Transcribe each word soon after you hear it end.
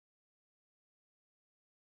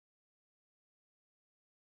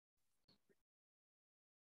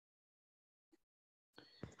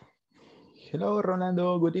Hello,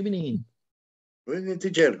 Rolando. Good evening. Good evening,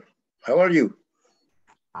 teacher. How are you?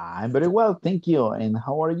 I'm very well, thank you. And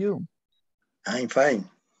how are you? I'm fine.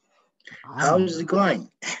 How is it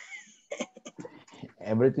going?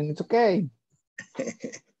 Everything is okay.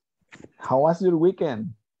 How was your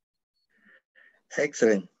weekend?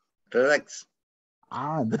 Excellent. Relax.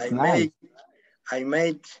 That's nice. I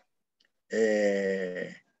made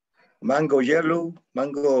mango yellow,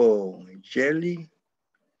 mango jelly,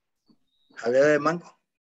 jalea de mango.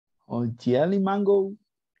 Oh, jelly mango?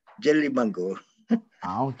 Jelly mango.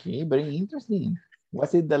 Okay, very interesting.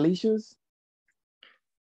 Was it delicious?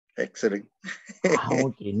 Excellent.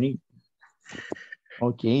 Okay.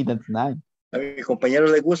 Okay, that's nice. A mis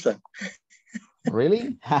compañeros les gusta.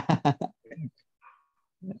 Really?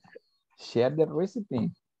 Share the recipe.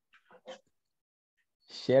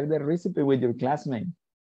 Share the recipe with your classmate.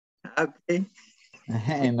 Okay.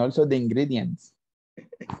 And also the ingredients.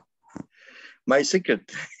 My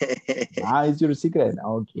secret. It's your secret.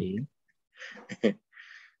 Okay.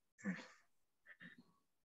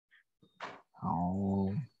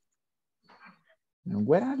 Oh.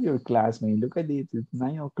 Where are your classmates? Look at this. It's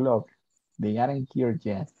 9 o'clock. They aren't here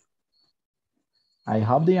yet. I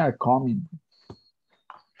hope they are coming.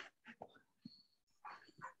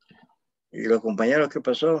 ¿Y los compañeros qué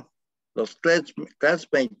pasó? Los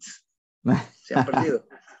classmates se han perdido.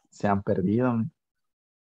 Se han perdido.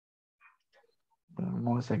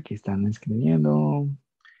 Vamos, aquí están escribiendo.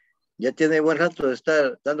 Ya tiene buen rato de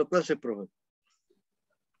estar dando clases, profe.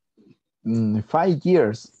 5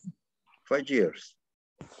 years. 5 years.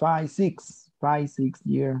 5, 6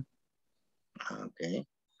 years. Ok.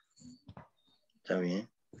 Está bien.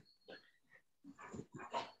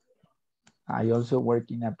 I also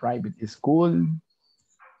work in a private school.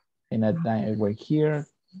 And at night I work here.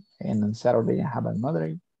 And on Saturday I have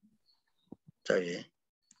another. Está bien.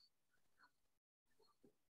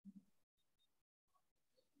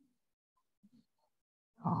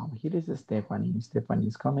 Here is Stephanie. Stephanie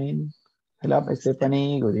is coming. Hello,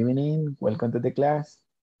 Stephanie. Good evening. Welcome to the class.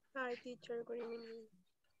 Hi, teacher. Good evening.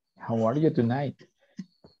 How are you tonight?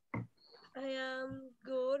 I am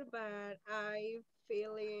good, but I'm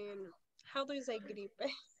feeling, how do you say gripe?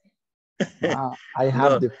 I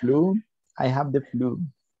have the flu. I have the flu.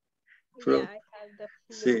 Yeah, I have the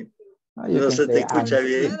flu. Sí. You no can se say te escucha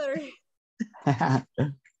bien.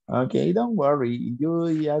 Okay, don't worry.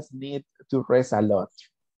 You just need to rest a lot.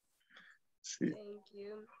 Sí. Thank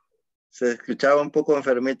you. Se escuchaba un poco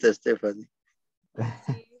enfermita, Stephanie.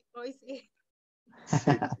 Sí, hoy sí.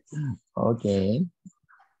 Sí. Okay.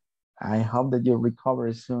 I hope that you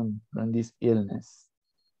recover soon from this illness.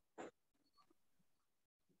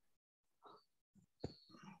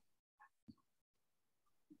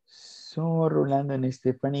 So, Rolando and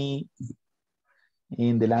Stephanie,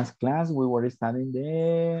 in the last class, we were studying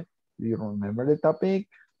do you remember the topic?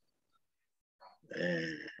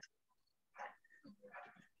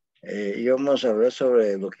 Íbamos a hablar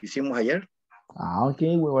sobre lo que hicimos ayer.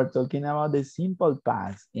 Okay, we were talking about the simple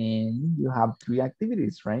past, and you have 3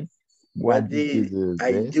 activities, right? What did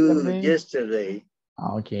I do yesterday?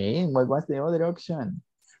 Okay, what was the other option?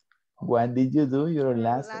 What did you do your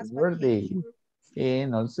last birthday?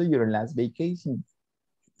 And also your last vacation.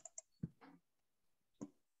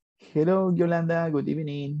 Hello, Yolanda. Good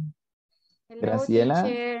evening. Hello, Graciela.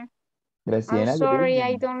 teacher. Graciela, I'm sorry,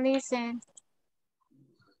 I don't listen.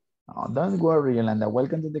 Oh, don't worry, Yolanda.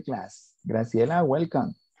 Welcome to the class. Graciela,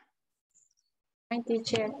 welcome. Hi,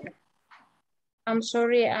 teacher. I'm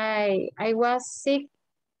sorry, I was sick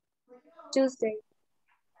Tuesday.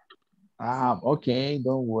 Okay,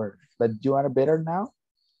 don't worry. But you are better now?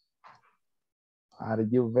 Are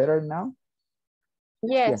you better now?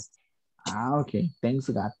 Yes. Okay, thanks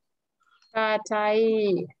God. But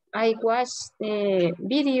I watched the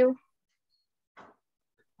video.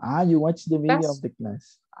 You watched the video of the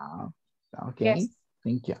class. Okay, yes.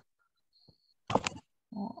 Thank you.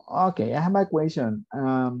 Okay, I have a question.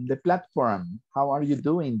 The platform, how are you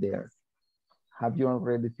doing there? Have you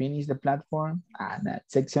already finished the platform?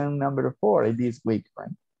 Section number 4 this week,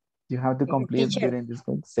 right? You have to complete during this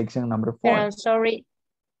week, section number 4. I'm sorry.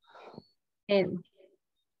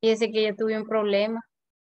 Fíjese que yo tuve un problema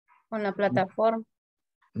con la plataforma.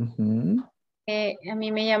 A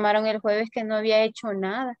mí me llamaron el jueves que no había hecho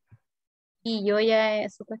nada. Y yo ya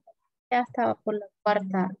estaba por la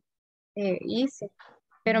cuarta hice.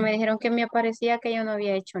 Pero me dijeron que me aparecía que yo no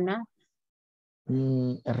había hecho nada.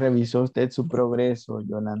 ¿Revisó usted su progreso,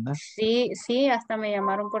 Yolanda? Sí, hasta me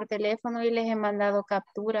llamaron por teléfono y les he mandado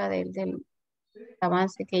captura del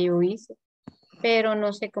avance que yo hice. Pero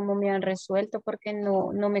no sé cómo me han resuelto porque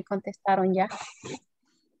no me contestaron ya.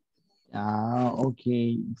 Ah, ok.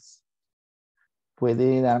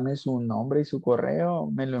 Puede darme su nombre y su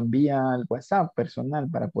correo, me lo envía al WhatsApp personal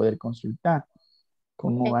para poder consultar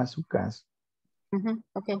cómo Okay. va su caso.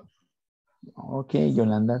 Okay. Okay,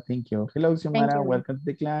 Yolanda, thank you. Hello, Thank Xiomara, you. welcome to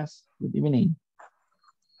the class. Good evening.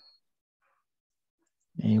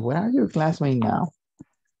 Where are your classmates now?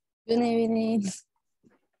 Good evening.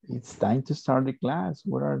 It's time to start the class.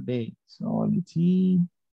 Where are they? So let's see.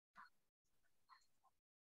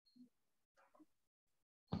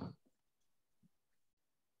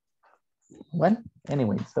 Well,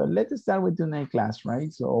 anyway, so let's start with tonight's class,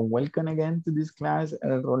 right? So welcome again to this class,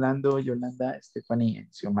 Rolando, Yolanda, Stephanie, and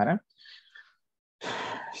Xiomara.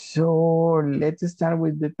 So let's start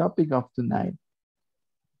with the topic of tonight.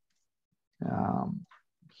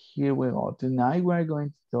 Here we go. Tonight we're going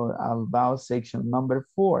to talk about section number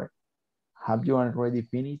 4. Have you already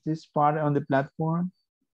finished this part on the platform?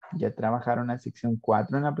 ¿Ya trabajaron la sección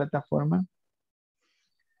 4 en la plataforma?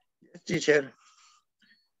 Yes, teacher.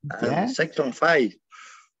 And Yes. section 5.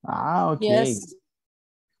 Ah, okay. Yes.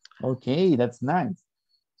 Okay, that's nice.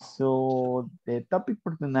 So the topic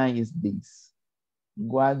for tonight is this.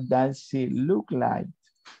 What does she look like?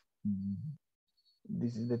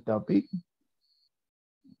 This is the topic.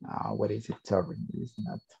 What is it? Sorry, it's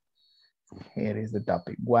not. Here is the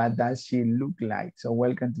topic. What does she look like? So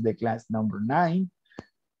welcome to the class number 9.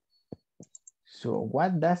 So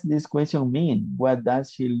what does this question mean? What does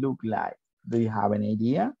she look like? Do you have an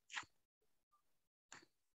idea?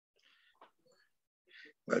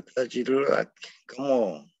 What does she look like?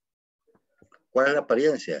 ¿Cuál es la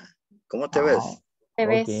apariencia? ¿Cómo te ves? ¿Te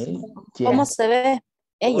ves? Okay. ¿Cómo Yes. se ve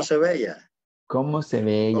 ¿Cómo ella? se ve ella? ¿Cómo se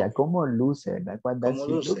ve ella? ¿Cómo luce? Like, what does ¿Cómo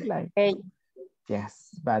she look luce? like? Ella. Yes,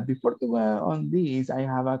 but before to go on this, I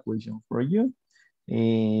have a question for you.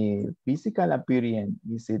 Physical appearance,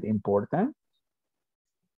 is it important?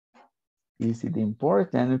 Is it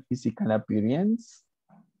important, physical appearance?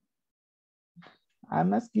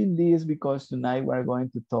 I'm asking this because tonight we're going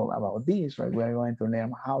to talk about this, right? We're going to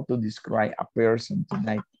learn how to describe a person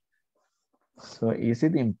tonight. So is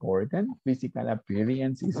it important? Physical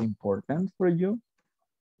appearance is important for you?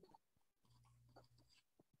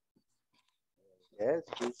 Yes,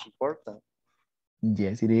 it's important.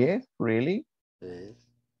 Yes, it is. Really? Yes.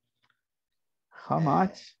 How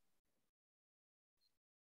much?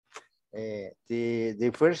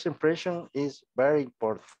 The first impression is very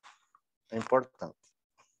important.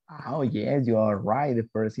 Oh, yes, you are right. The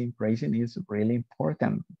first impression is really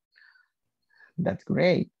important. That's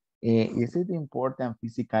great. Is it important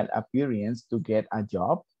physical appearance to get a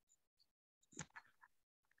job?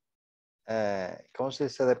 ¿Cómo se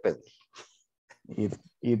dice? Depende.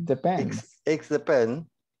 It depends. It depends.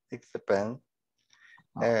 It depends.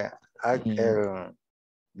 The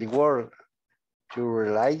word to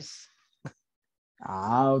realize.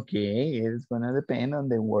 Okay. It's going to depend on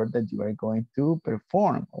the work that you are going to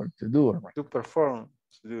perform or to do. Right? To perform.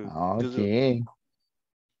 Okay.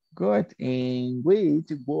 Good. In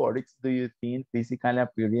which works do you think physical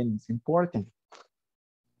appearance is important?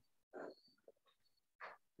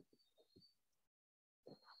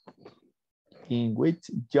 In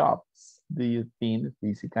which jobs do you think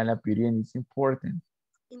physical appearance is important?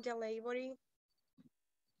 In the library,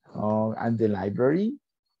 Oh, at the library?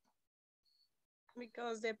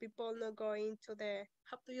 because the people not going to the,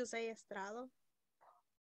 how do you say estrado?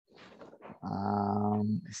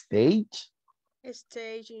 Stage?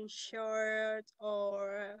 Stage in short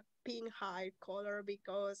or pink hair color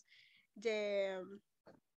because the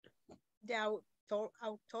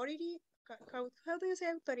authority, how do you say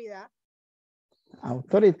autoridad?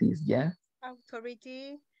 Authorities, yeah.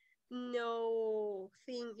 Authority, no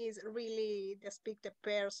thing is really to speak the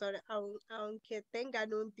person, aunque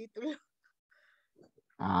tengan un título.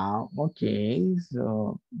 Okay.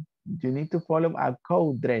 So you need to follow a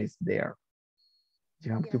code dress there.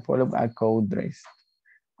 You have to follow a code dress.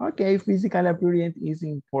 Okay, physical appearance is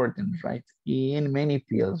important, right? In many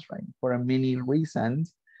fields, right? For many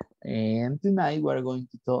reasons. And tonight we're going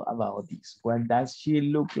to talk about this. What does she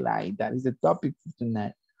look like? That is the topic for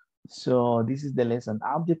tonight. So this is the lesson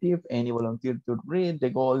objective. Any volunteer to read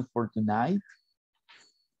the goal for tonight?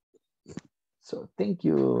 So thank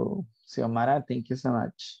you, Xiomara. Thank you so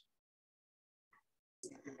much.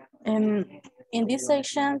 In this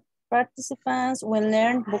section, participants will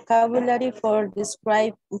learn vocabulary for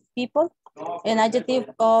describe people and adjective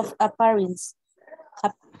of appearance.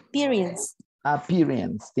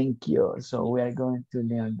 Appearance, thank you. So we are going to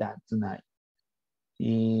learn that tonight.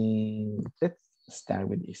 Let's start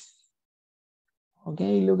with this.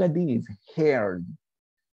 Okay, look at this, hair.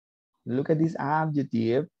 Look at this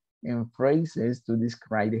adjective. and phrases to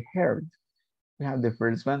describe the hair. We have the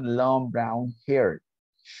first one, long brown hair,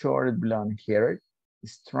 short blonde hair,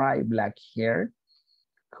 striped black hair,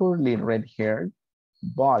 curly red hair,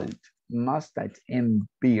 bald, mustache, and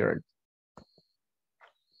beard.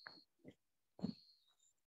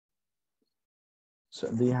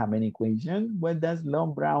 So do you have any question? What does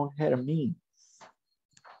long brown hair mean?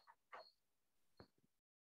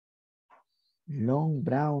 Long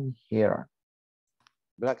brown hair.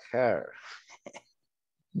 Black hair.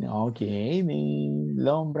 Ok,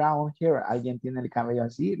 long brown hair. ¿Alguien tiene el cabello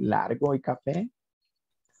así, largo y café?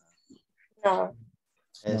 No.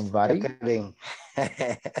 Nobody? Jacqueline.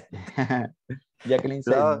 Jacqueline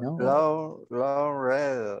said no. Long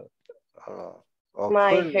red.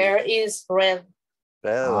 My curly. hair is red.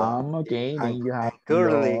 Red. Okay, then you have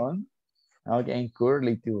curly. blonde. Okay, and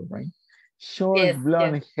curly too, right? Short Yes,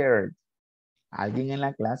 blonde hair. ¿Alguien en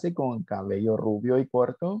la clase con cabello rubio y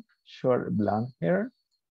corto? Short blonde hair.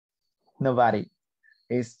 Nobody.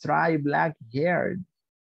 Striped black hair.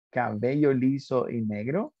 Cabello liso y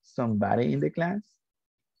negro. Somebody in the class?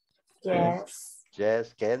 Yes.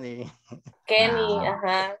 Yes, Kenny. Kenny,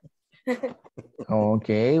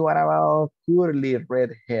 Okay, what about curly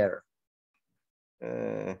red hair?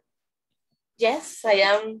 Yes, I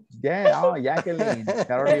am. Yeah, oh, Jacqueline,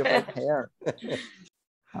 curly red hair.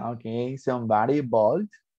 Okay, somebody bald?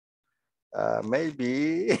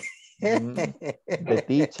 Maybe. The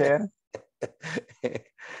teacher?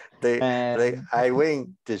 I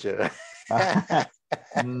win, teacher.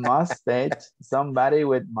 Mustache, somebody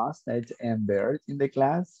with mustache and beard in the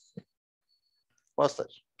class?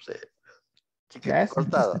 Mustache. Sí. Yes,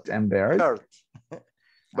 mustache and beard. Short.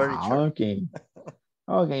 Very short. Okay.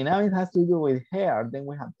 Okay, now it has to do with hair. Then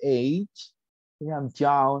we have age. We have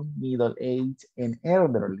young, middle age, and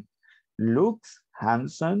elderly. Looks,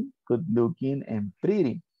 handsome, good looking, and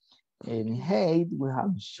pretty. In height, we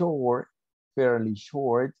have short, fairly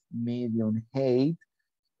short, medium height,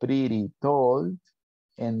 pretty tall,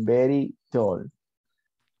 and very tall.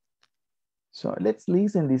 So let's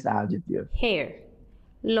listen this adjective. Hair,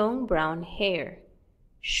 long brown hair,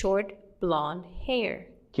 short blonde hair.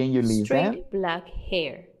 Can you listen? Straight black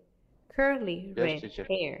hair, curly Yes, red teacher.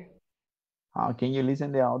 hair. Can you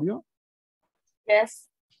listen the audio? Yes.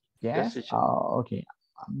 Yes? teacher. Okay.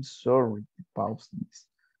 I'm sorry to pause this.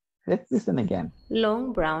 Let's listen again.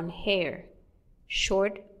 Long brown hair,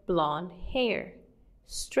 short blonde hair,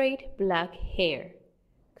 straight black hair,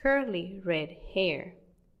 curly red hair,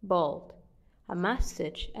 bald, a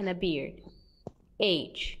mustache and a beard.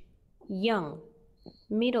 Age, young,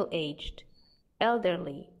 middle-aged,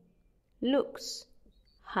 elderly. Looks,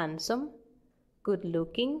 handsome,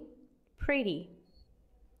 good-looking, pretty.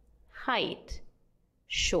 Height,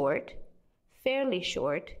 short, fairly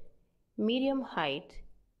short, medium height,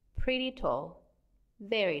 pretty tall,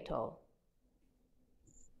 very tall.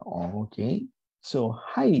 Okay. So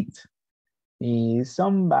height is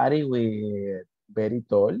somebody with very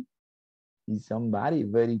tall. Is somebody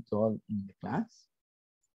very tall in the class?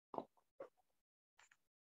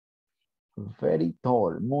 Very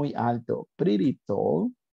tall, muy alto, pretty tall,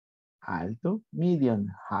 alto,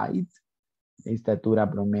 medium height,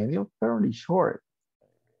 estatura promedio, fairly short,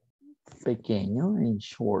 pequeño and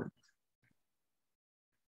short.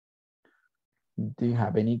 Do you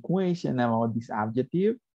have any question about this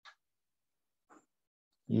adjective?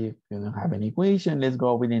 If you don't have any question, let's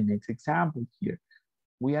go with the next example here.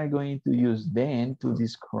 We are going to use then to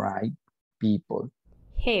describe people.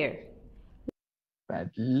 Hair, But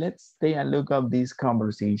let's take a look at this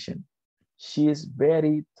conversation. She is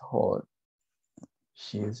very tall.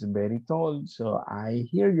 She is very tall. So I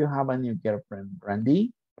hear you have a new girlfriend,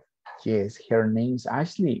 Brandy. Yes, her name's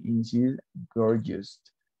Ashley and she's gorgeous.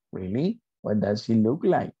 Really? What does she look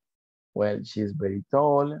like? Well, she's very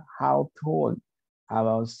tall. How tall?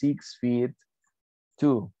 About 6'2",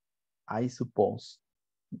 I suppose.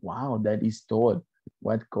 Wow, that is tall.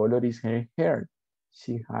 What color is her hair?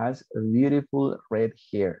 She has a beautiful red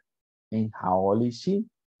hair. And how old is she?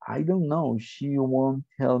 I don't know. She won't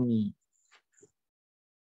tell me.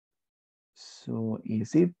 So,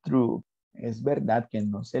 is it true? ¿Es verdad que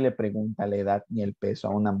no se le pregunta la edad ni el peso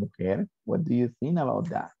a una mujer? What do you think about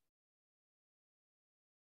that?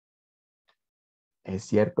 ¿Es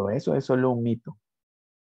cierto eso? Es solo un mito.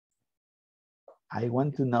 I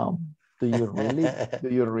want to know. Do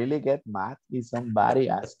you really get mad if somebody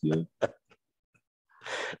asks you?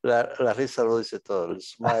 La risa lo dice todo. El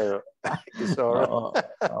smile is all.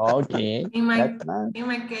 Okay. In my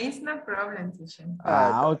case, no problem, teacher.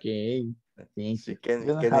 Okay. Thank you. Kenny You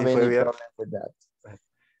don't have fue any bien. problem with that.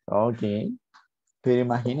 Okay. Pero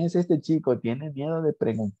imagínense, este chico tiene miedo de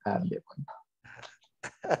preguntarle.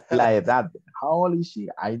 La edad. How old is she?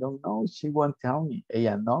 I don't know. She won't tell me.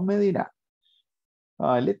 Ella no me dirá.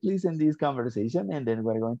 Let's listen to this conversation and then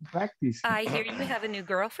we're going to practice. I hear you have a new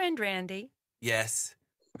girlfriend, Randy. Yes.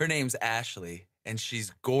 Her name's Ashley, and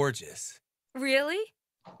she's gorgeous. Really?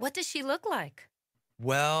 What does she look like?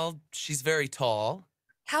 Well, she's very tall.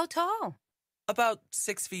 How tall? About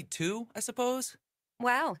 6'2", I suppose.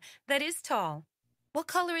 Wow, that is tall. What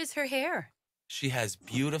color is her hair? She has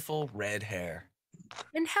beautiful red hair.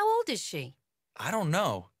 And how old is she? I don't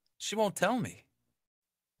know. She won't tell me.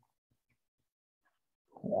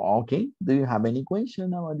 Okay, do you have any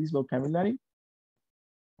question about this vocabulary?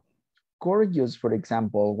 Gorgeous, for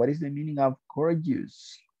example. What is the meaning of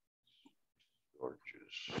gorgeous?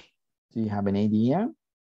 Gorgeous. Do you have an idea?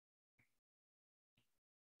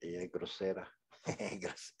 Ella es grosera.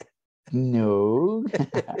 Grosera. No.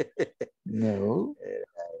 No.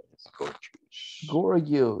 Es gorgeous.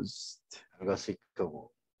 Gorgeous. Algo así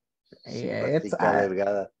como It's simpática, a,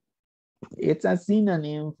 delgada. it's a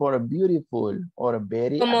synonym for beautiful or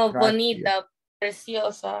very Como attractive. bonita,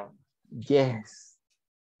 preciosa. Yes.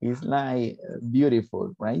 It's like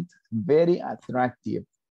beautiful, right? Very attractive.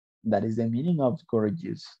 That is the meaning of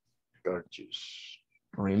gorgeous. Gorgeous.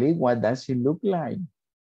 Really? What does she look like?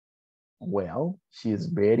 Well, she's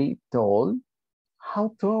very tall.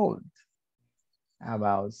 How tall?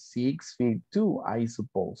 About 6'2", I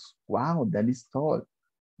suppose. Wow, that is tall.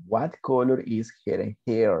 What color is her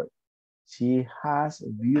hair? She has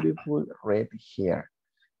beautiful red hair.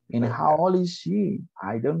 And how old is she?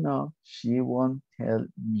 I don't know. She won't tell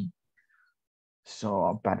me.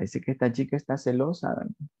 So, parece que esta chica está celosa.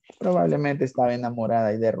 Probablemente estaba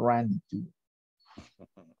enamorada de Randy too.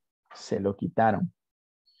 Se lo quitaron.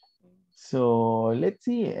 So, let's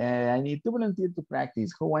see. I need to volunteer to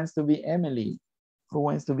practice. Who wants to be Emily? Who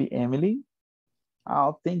wants to be Emily?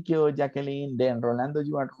 Oh, thank you, Jacqueline. Then, Rolando,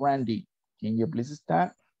 you are Randy. Can you please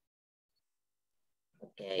start?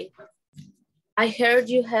 Okay. I heard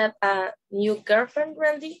you have a new girlfriend,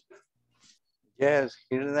 Randy? Yes,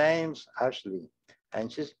 her name's Ashley,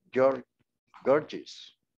 and she's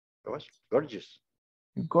gorgeous. What? Gorgeous.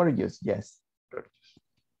 Gorgeous, yes. Gorgeous.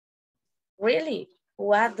 Really?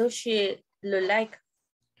 What does she look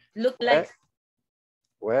like?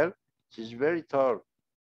 Well, she's very tall.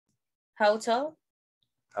 How tall?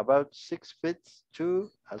 About 6'2",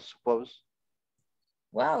 I suppose.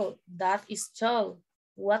 Wow, that is tall.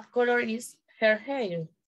 What color is her hair?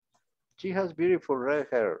 She has beautiful red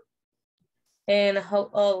hair. And how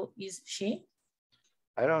old is she?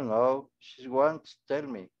 I don't know. She wants to tell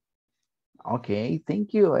me. Okay,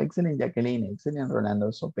 thank you. Excellent, Jacqueline. Excellent,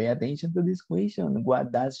 Rolando. So pay attention to this question.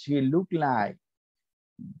 What does she look like?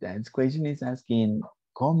 That question is asking,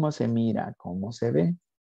 ¿cómo se mira? ¿Cómo se ve?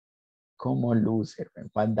 ¿Cómo luce?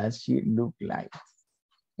 What does she look like?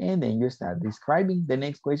 And then you start describing. The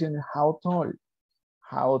next question is how tall?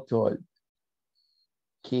 How tall?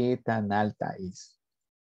 ¿Qué tan alta es?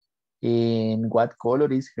 And what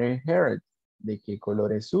color is her hair? ¿De qué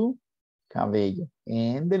color es su cabello?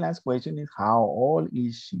 And the last question is how old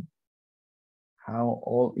is she? How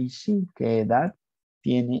old is she? ¿Qué edad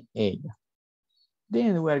tiene ella?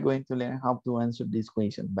 Then we are going to learn how to answer this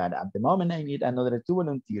question. But at the moment, I need another two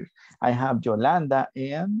volunteers. I have Yolanda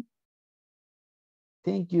and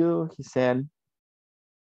thank you, Giselle.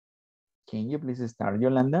 Can you please start,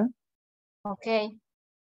 Yolanda? Okay.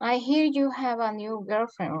 I hear you have a new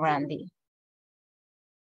girlfriend, Randy.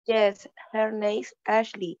 Yes, her name's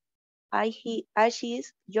Ashley.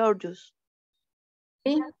 She's gorgeous.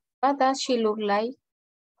 What does she look like?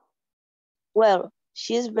 Well,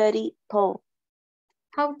 she's very tall.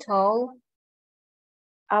 How tall?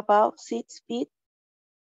 About 6'2",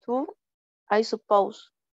 I suppose.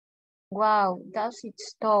 Wow, that's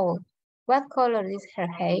tall. What color is her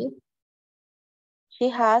hair? She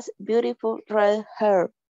has beautiful red hair.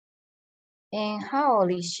 And how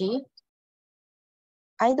old is she?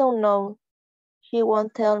 I don't know. She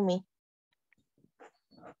won't tell me.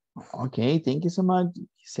 Okay, thank you so much,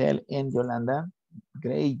 Giselle and Yolanda.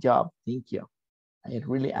 Great job, thank you. I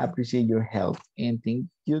really appreciate your help and thank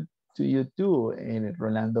you to you too, and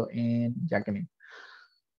Rolando and Jacqueline.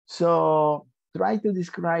 So try to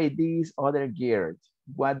describe this other girl.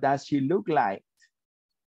 What does she look like?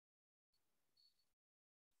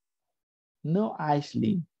 No,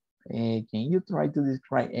 Ashley. Can you try to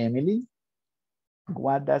describe Emily?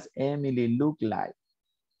 What does Emily look like?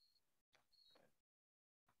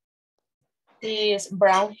 She is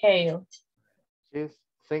brown hair. She's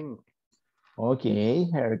thin. Okay,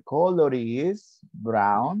 her color is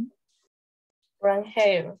brown. Brown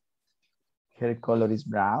hair. Her color is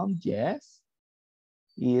brown, yes.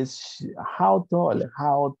 Is she, how tall?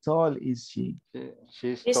 How tall is she?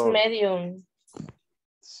 She's It's tall. medium.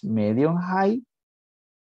 It's medium height.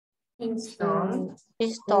 He's tall.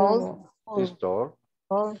 She's tall. She's tall.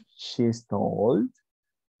 Oh, She's tall.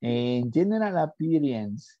 In general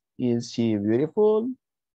appearance, is she beautiful?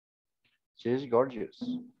 She's gorgeous.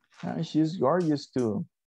 She's gorgeous too.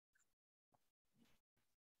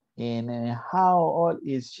 And how old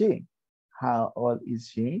is she? How old is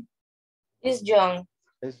she? it's young.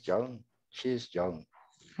 She's young. She's young.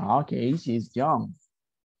 Okay, she's young.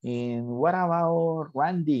 And what about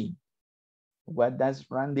Randy? What does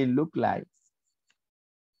Randy look like?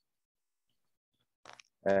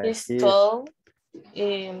 It's His tall.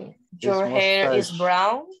 Your hair is mustache.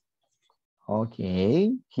 brown.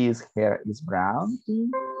 Okay, his hair is brown. He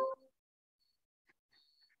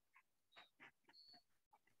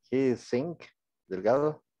is thin,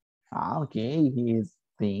 delgado. Okay, he is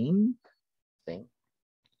thin. Thin.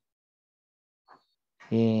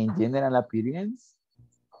 In general appearance,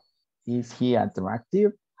 is he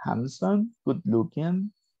attractive, handsome, good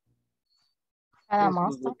looking, Cada He's good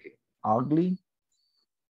mustache. looking. ugly?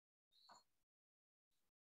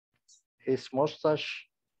 His mustache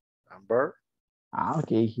and beard.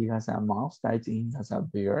 Okay, he has a mustache, he has a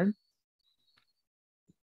beard.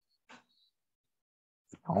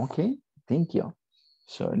 Okay, thank you.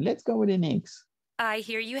 So let's go with the next. I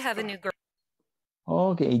hear you have a new girl.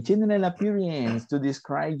 Okay, general appearance. To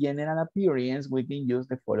describe general appearance, we can use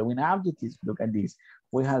the following adjectives. Look at this.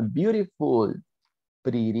 We have beautiful,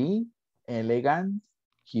 pretty, elegant,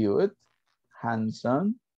 cute,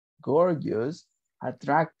 handsome, gorgeous,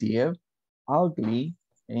 attractive, ugly,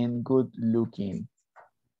 and good looking.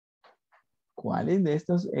 ¿Cuáles de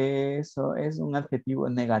estos? Eso es un adjetivo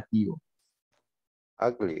negativo.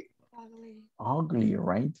 Ugly. Ugly,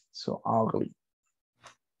 right? So ugly.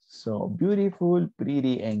 So beautiful,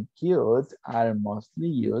 pretty, and cute are mostly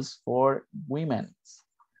used for women.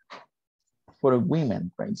 For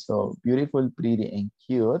women, right? So beautiful, pretty, and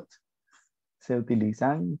cute se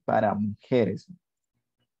utilizan para mujeres.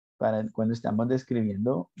 Para cuando estamos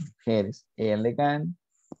describiendo mujeres. Elegant,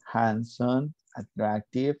 handsome,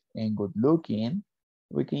 attractive, and good looking,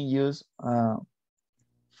 we can use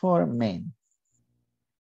for men.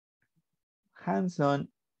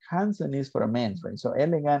 Handsome is for men, right? So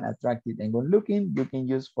elegant, attractive, and good looking, you can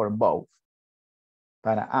use for both.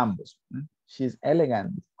 Para ambos. She's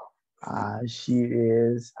elegant. She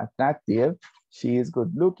is attractive. She is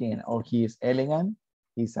good looking. Or he is elegant.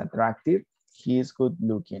 He's attractive. He is good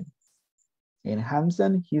looking. And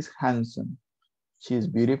handsome, he's handsome. She's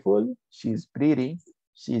beautiful. She's pretty.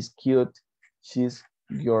 She's cute. She's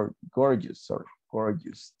gorgeous. Sorry,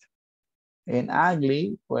 gorgeous. En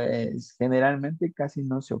ugly, pues generalmente casi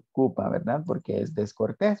no se ocupa, ¿verdad? Porque es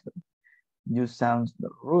descortés. You sound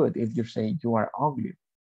rude if you say you are ugly.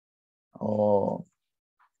 O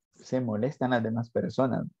se molestan las demás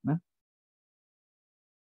personas, ¿no?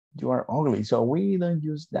 You are ugly. So we don't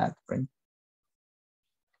use that, right?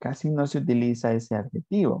 Casi no se utiliza ese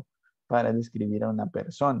adjetivo para describir a una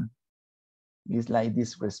persona. It's like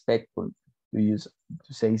disrespectful to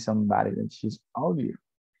say somebody that she's ugly.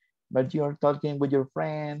 But you're talking with your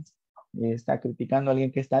friends, está criticando a alguien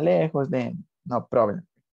que está lejos, then no problem.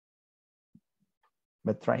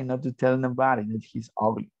 But try not to tell nobody that he's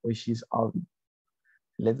ugly or she's ugly.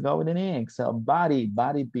 Let's go with the next. So body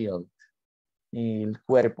build. El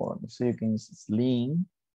cuerpo. So you can slim,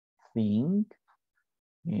 thin.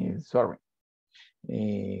 Sorry. Give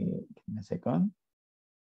me a second.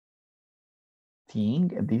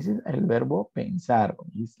 Think. This is el verbo pensar.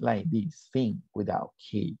 It's like this. Think without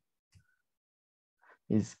K.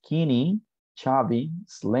 Skinny, chubby,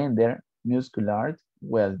 slender, muscular,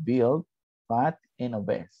 well-built, fat, and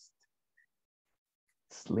obese.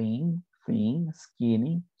 Slim, thin,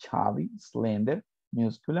 skinny, chubby, slender,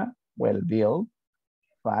 muscular, well-built,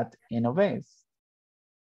 fat, and obese.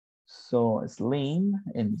 So slim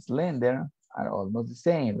and slender are almost the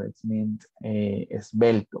same. It means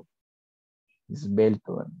esbelto.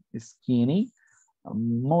 Esbelto. Skinny,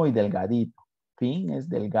 muy delgadito. Thin es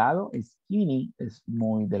delgado, skinny es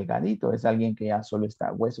muy delgadito, es alguien que ya solo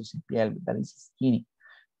está huesos y piel, that is skinny.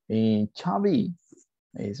 Chubby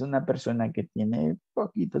es una persona que tiene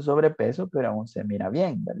poquito sobrepeso, pero aún se mira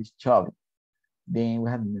bien, that is chubby. Then we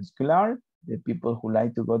have muscular, the people who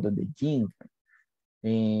like to go to the gym.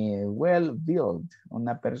 Well-built,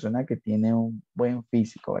 una persona que tiene un buen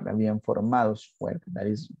físico, ¿verdad? Bien formado su cuerpo, that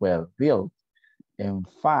is well-built. And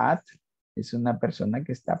fat es una persona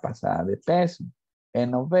que está pasada de peso.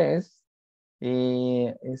 En obese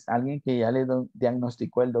es alguien que ya le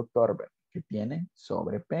diagnosticó el doctor que tiene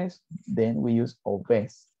sobrepeso. Then we use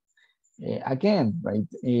obese. Again, right?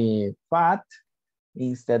 Fat,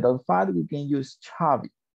 instead of fat, we can use chubby.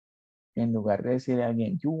 En lugar de decir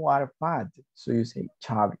again, you are fat, so you say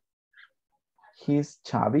chubby. He's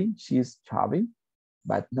chubby, she's chubby,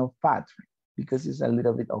 but no fat, because it's a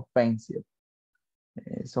little bit offensive.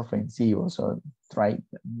 It's offensivo, so try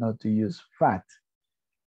not to use fat.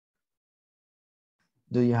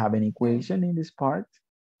 Do you have any question in this part?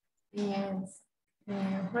 Yes.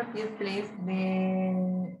 Repeat please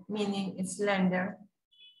the meaning slender.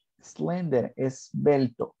 Slender,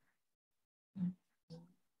 esbelto.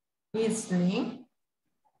 Is slim.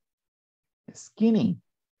 Skinny.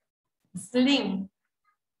 Slim.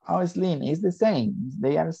 Oh, slim is the same.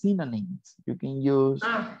 They are synonyms. You can use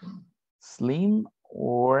slim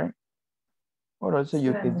or also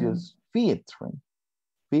you can use fit, right?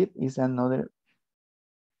 Fit is another.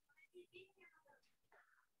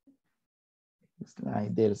 It's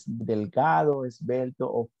like there's delgado, esbelto,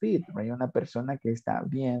 o fit, right? Una persona que está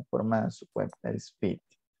bien formada su cuerpo, that is fit.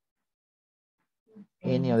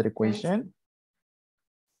 Any other question?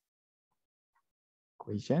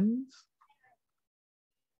 Questions?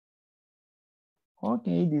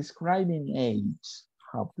 Okay, describing age.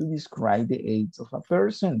 How to describe the age of a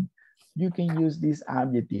person? You can use this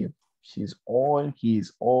adjective. She's old,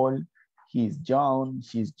 he's old, he's young,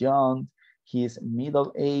 she's young, he's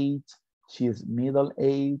middle-aged, she's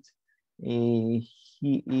middle-aged,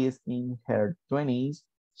 he is in her 20s,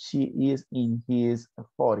 she is in his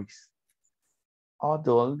 40s.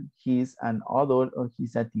 Adult, he's an adult or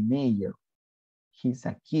he's a teenager. He's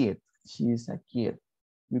a kid, she's a kid.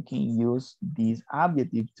 You can use this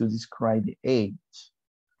adjective to describe the age.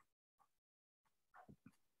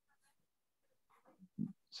 O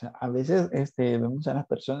sea, a veces vemos a las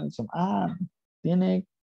personas y dicen, tiene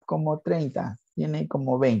como 30, tiene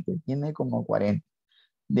como 20, tiene como 40.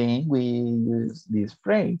 Then we use this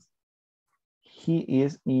phrase. He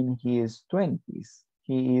is in his 20s.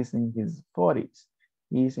 He is in his 40s.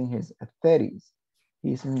 He is in his 30s.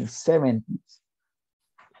 He is in his 70s.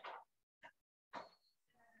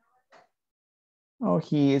 Oh,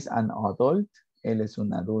 he is an adult. Él es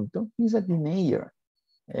un adulto. He's a teenager.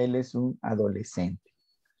 Él es un adolescente.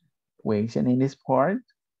 Question in this part?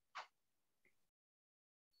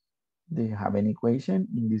 Do you have any question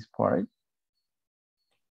in this part?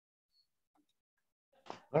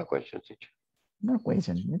 No question, teacher. No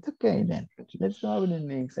question. It's okay then. Let's go to the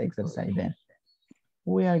next exercise then.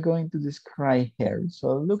 We are going to describe her.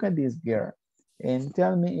 So look at this girl and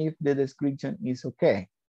tell me if the description is okay.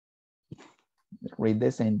 Read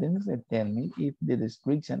the sentence and tell me if the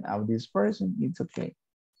description of this person is okay.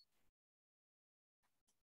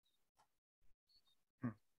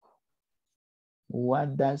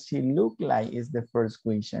 What does she look like is the first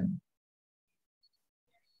question.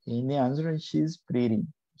 In the answer, she's pretty.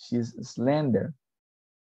 She's slender.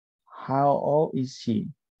 How old is she?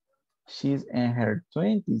 She's in her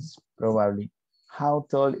 20s, probably. How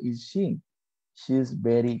tall is she? She's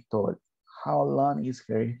very tall. How long is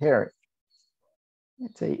her hair?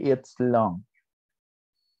 Let's say it's long.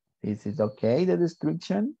 Is it okay, the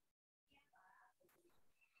description?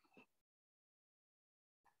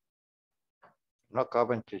 No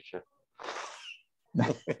comment, teacher.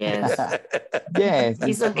 Yes. Yes,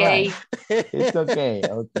 It's okay. Right. It's okay,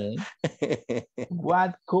 okay.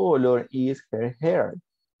 What color is her hair?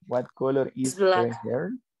 What color is her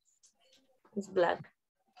hair? It's black.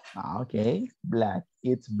 Okay, black.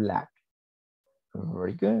 It's black.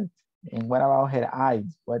 Very good. And what about her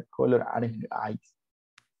eyes? What color are her eyes?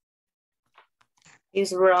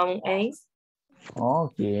 It's brown eyes.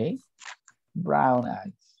 Okay, brown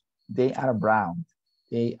eyes. They are brown.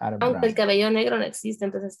 They are brown. Aunque el cabello negro no existe,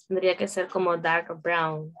 entonces tendría que ser como dark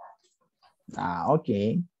brown. Ok,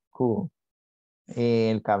 cool.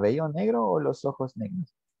 ¿El cabello negro o los ojos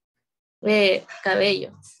negros?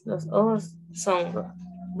 Cabello. Los ojos son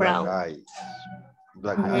brown. Black eyes.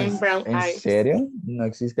 Black eyes. Brown ¿En eyes. serio? ¿No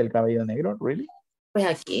existe el cabello negro? ¿Really? Pues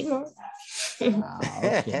aquí, ¿no?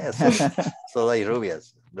 Okay. Solo hay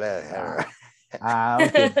rubias. Black hair.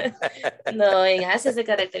 Okay. No, en Asia se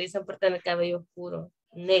caracterizan por tener cabello oscuro.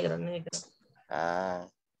 Negro, negro.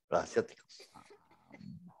 Los asiáticos.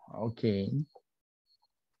 Ok.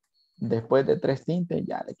 Después de 3 tintes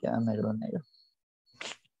ya le quedan negro.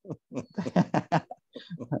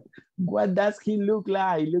 What does he look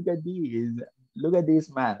like? Look at this. Look at this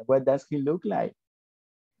man. What does he look like?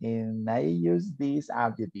 And I use this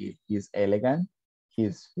adjective. He's elegant.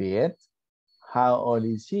 He's fit. How old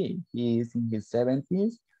is she? He is in his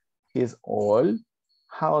 70s. He's old.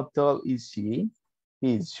 How tall is she?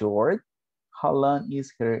 He's short. How long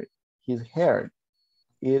is her His hair.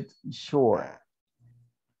 It's short.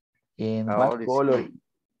 And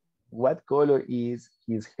what color is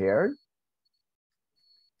his hair?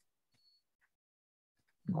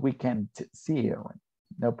 We can't see it.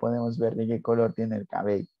 No podemos ver de qué color tiene el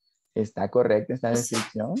cabello. ¿Está correcta esta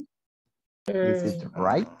descripción? Is it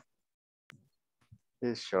right?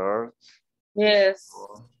 He's short. Yes.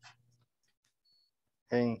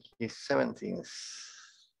 In his 70s.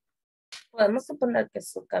 Podemos suponer que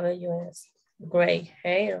su cabello es gray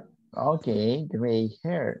hair. Okay, gray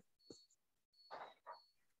hair.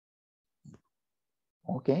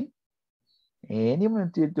 Okay. Any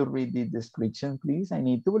volunteer to read the description, please? I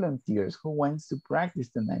need 2 volunteers. Who wants to practice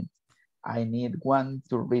tonight? I need one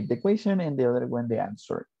to read the question and the other one the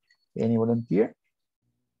answer. Any volunteer?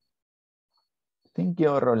 Thank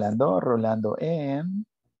you, Rolando. Rolando and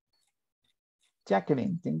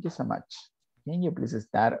Jacqueline. Thank you so much. Can you please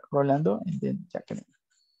start, Rolando, and then Jacqueline?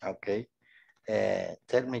 Okay.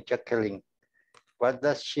 Tell me, Jacqueline, what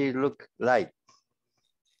does she look like?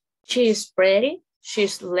 She's pretty.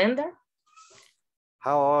 She's slender.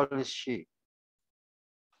 How old is she?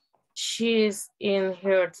 She's in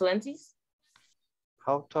her 20s.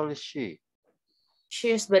 How tall is she?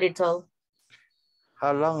 She's very tall.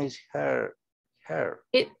 How long is her hair?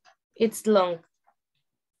 It's long.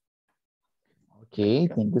 Okay,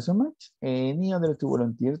 thank you so much. Any other 2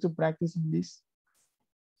 volunteers to practice in this?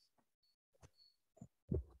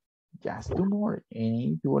 Just 2 more.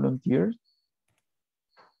 Any 2 volunteers?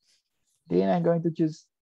 Then I'm going to choose,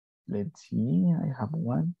 let's see, I have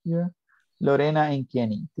one here. Lorena and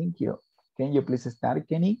Kenny, thank you. Can you please start,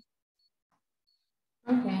 Kenny?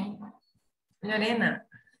 Okay. Lorena,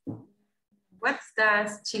 what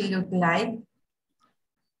does she look like?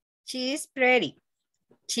 She's pretty.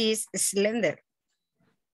 She's slender.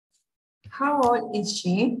 How old is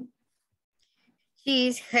she?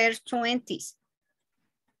 She's her 20s.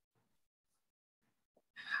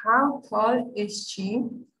 How tall is she?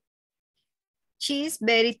 She's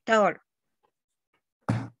very tall.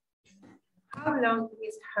 How long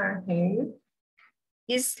is her hair?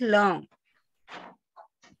 It's long.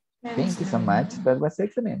 Thank you so much. That was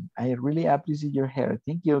excellent. I really appreciate your hair.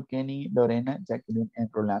 Thank you, Kenny, Lorena, Jacqueline, and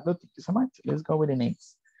Rolando. Thank you so much. Let's go with the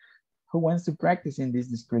next. Who wants to practice in this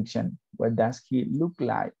description? What does he look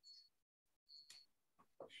like?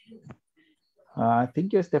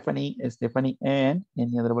 Thank you, Stephanie. Stephanie, and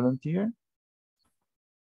any other volunteer?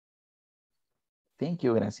 Thank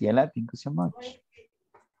you, Graciela. Thank you so much.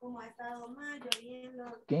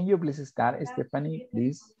 Can you please start, Stephanie,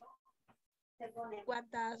 please? What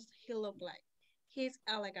does he look like? He's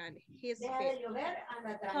elegant. He's fit.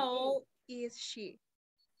 How old is she?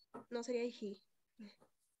 No sería he.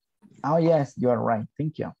 Oh, yes, you are right.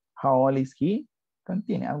 Thank you. How old is he?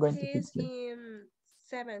 Continue. I'm going to He's teach you. in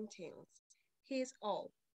 17th. He's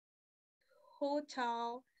old. How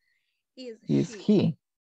tall is he? Is he?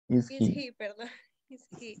 Perdón. Is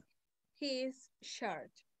he? He is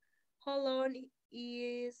short. How long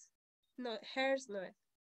is hers not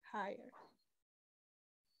higher?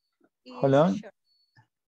 How long? Short.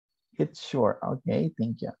 It's short. Okay,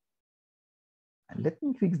 thank you. Let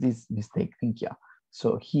me fix this mistake. Thank you.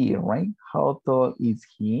 So here, right? How tall is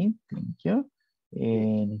he? Thank you.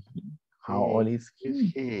 And how old is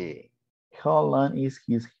he? How long is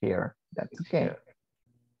his hair? That's okay.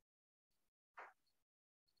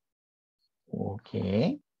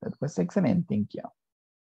 Okay, that was excellent. Thank you.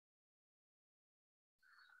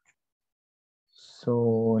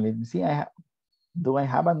 So let me see. Do I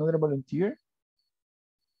have another volunteer?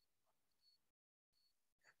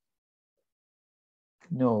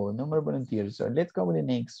 No, no more volunteers. So let's go with the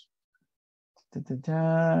next.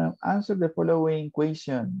 Answer the following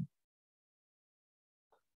question.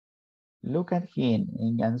 Look at him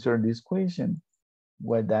and answer this question.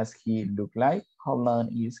 What does he look like? How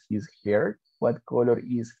long is his hair? What color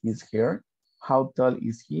is his hair? How tall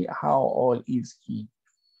is he? How old is he?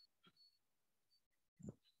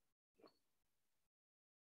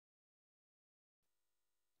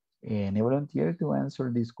 Any volunteer to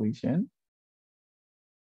answer this question?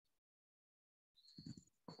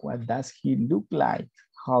 What does he look like?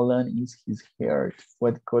 How long is his hair?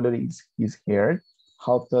 What color is his hair?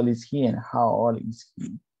 How tall is he and how old is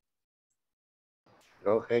he?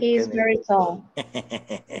 Go ahead, He is Kenny. very tall.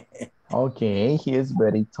 Okay, he is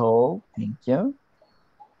very tall. Thank you.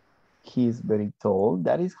 He is very tall.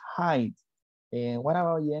 That is height. And what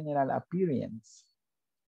about general appearance?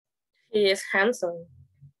 He is handsome.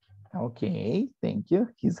 Okay, thank you.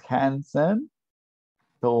 He's handsome,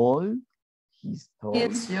 tall. He's tall.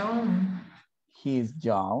 He's young. He's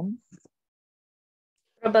young.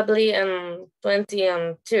 Probably 20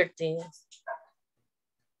 and 30.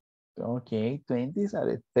 Okay, 20s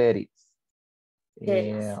or 30s.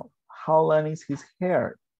 Yes. How long is his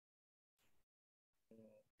hair?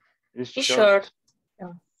 It's He's short.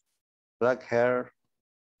 short. Black hair.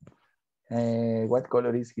 What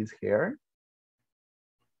color is his hair?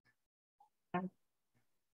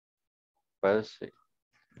 Well, see.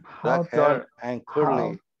 How Black tall? hair and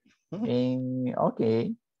curly.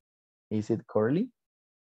 Okay. Is it curly?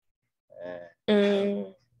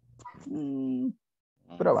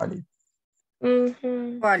 Probably.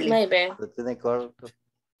 Maybe. Lo tiene corto.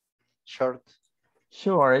 Short.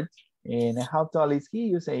 Short. And how tall is he?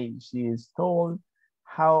 You say she is tall.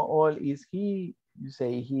 How old is he? You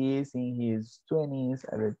say he is in his 20s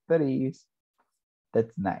or 30s.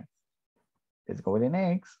 That's nice. Let's go to the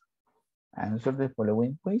next. Answer the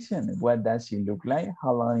following question. What does she look like?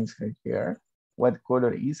 How long is her hair? What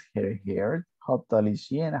color is her hair? How tall is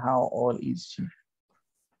she and how old is she?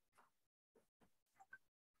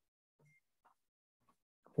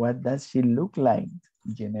 What does she look like?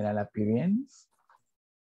 General appearance.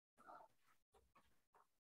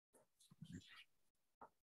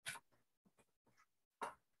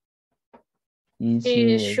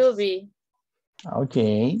 She should be.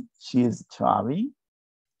 Okay, she is chubby.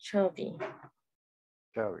 Chubby.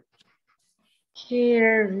 Chubby.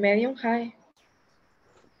 She's medium high.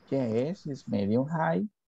 Yes, she's medium high.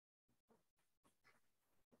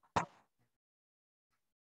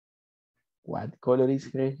 What color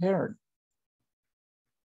is her hair?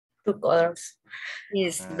 Two colors.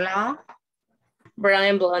 Is blonde. Brown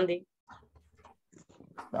and blondie.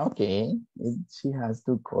 Okay, she has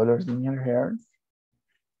two colors in her hair.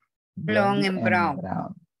 Blonde and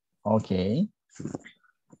brown. Okay.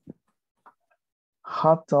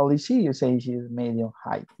 How tall is she? You say she's medium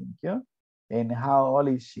height, thank you. And how old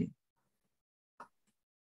is she?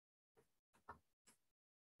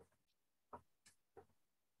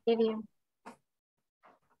 Medium.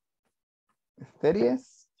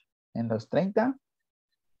 30s? En los 30?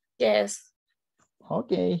 Yes.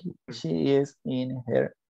 Okay, she is in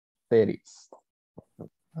her 30s.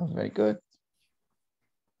 That's very good.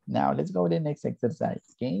 Now let's go to the next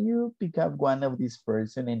exercise. Can you pick up one of these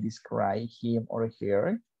person and describe him or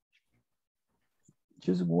her?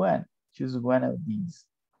 Choose one. Choose one of these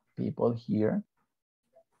people here.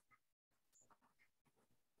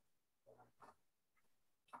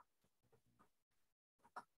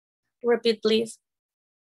 Repeat, please.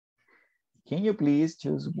 Can you please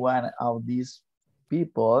choose one of these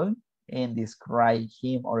people and describe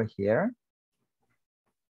him or her?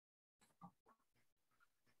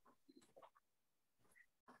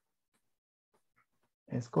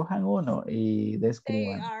 Escojan uno y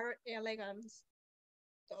describan. They are elegant.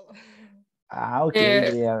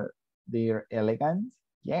 Okay, they are elegant.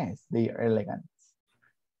 Yes, they are elegant.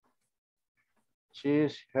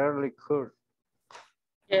 She's Harley Court.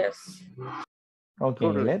 Yes. Okay,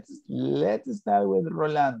 let's start with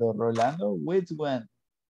Rolando. Rolando, which one?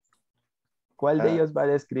 ¿Cuál de ellos va a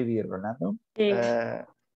describir, Rolando?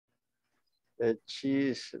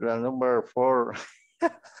 She's the number 4.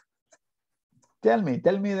 Tell me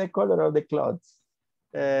the color of the clothes.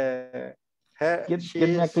 Give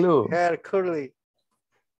me a clue. Hair curly.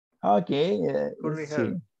 Okay, Curly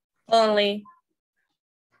hair. Only.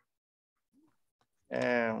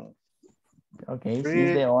 Okay,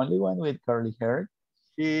 she's the only one with curly hair.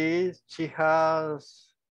 She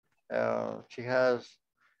has a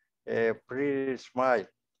pretty smile.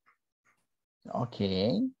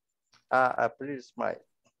 Okay. A pretty smile.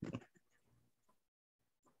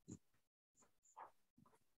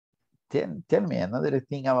 Tell me another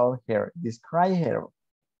thing about her. Describe her.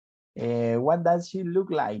 What does she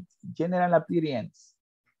look like? General appearance.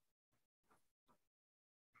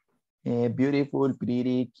 Beautiful,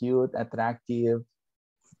 pretty, cute, attractive,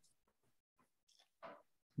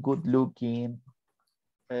 good looking.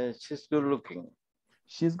 She's good looking.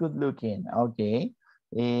 She's good looking. Okay.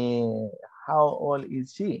 How old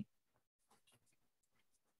is she?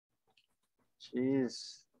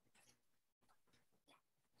 She's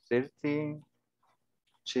 13.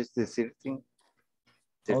 She's the 13.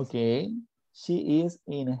 Okay. She is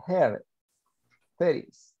in her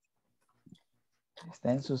 30s.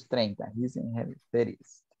 Está en sus 30. He's in her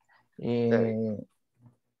 30s.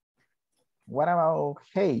 What about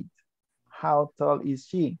height? How tall is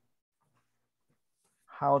she?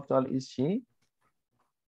 How tall is she?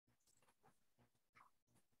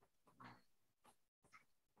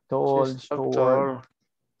 Tall, short, tall.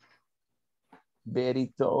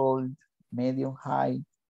 Very tall, medium height.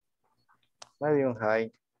 Medium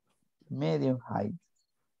height. Medium height.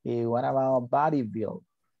 What about body build?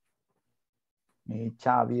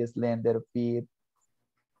 Chubby, slender, fit.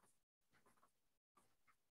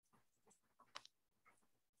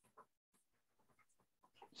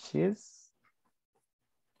 Is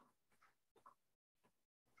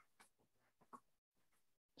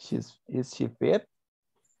she fit?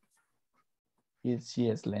 Is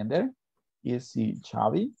she slender? Is she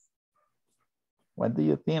chubby? What do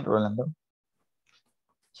you think, Rolando?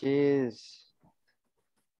 She's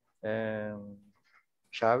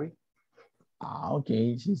chubby.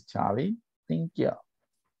 Okay, she's chubby. Thank you.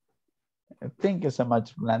 Thank you so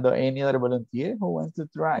much, Rolando. Any other volunteer who wants to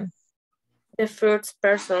try? The first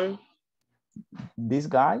person. This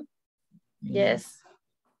guy? Yes.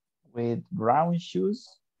 With brown shoes?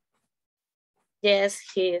 Yes,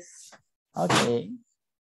 he is. Okay.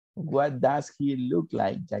 What does he look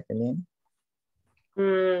like, Jacqueline?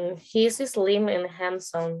 He's slim and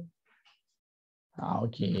handsome.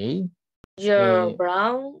 Okay. Your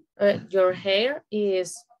hair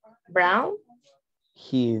is brown?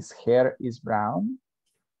 His hair is brown.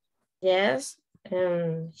 Yes.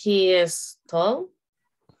 He is tall.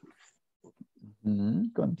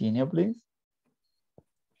 Continue, please.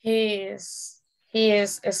 His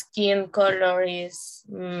skin color is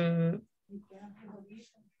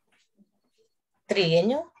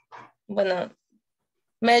trigueño. Bueno,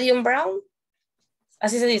 medium brown.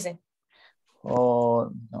 Así se dice.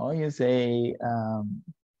 Oh, no, you say,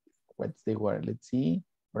 what's the word? Let's see.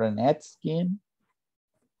 Brunette skin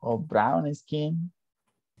or brown skin.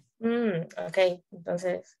 Ok,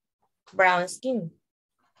 entonces, brown skin.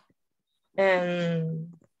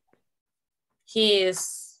 He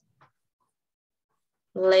is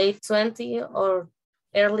late 20s or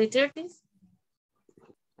early 30s.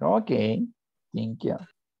 Okay, thank you.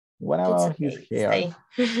 What about his hair?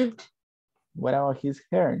 What about his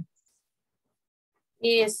hair?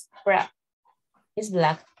 Is black. It's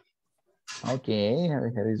black. Okay,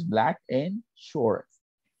 her hair is black and short.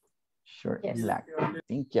 Short, yes. Black.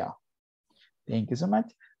 Thank you. Thank you so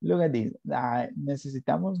much. Look at this.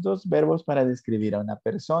 Necesitamos dos verbos para describir a una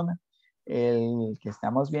persona. El que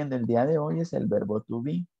estamos viendo el día de hoy es el verbo to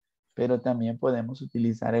be, pero también podemos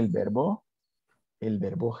utilizar el verbo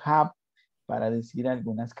have para decir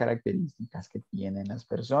algunas características que tienen las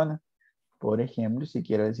personas. Por ejemplo, si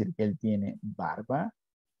quiero decir que él tiene barba,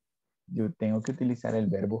 yo tengo que utilizar el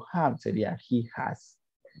verbo have, sería he has.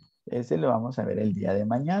 Ese lo vamos a ver el día de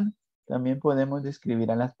mañana. También podemos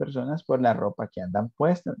describir a las personas por la ropa que andan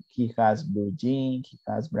puestas. He has blue jeans, he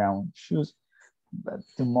has brown shoes. But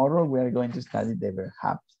tomorrow we are going to study the verb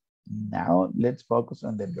have. Now let's focus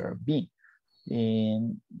on the verb be.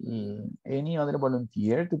 Any other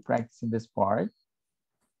volunteer to practice in this part?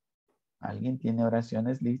 ¿Alguien tiene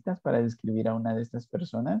oraciones listas para describir a una de estas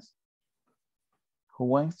personas? Who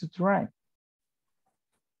wants to try?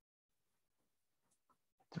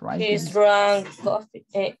 He's drunk coffee.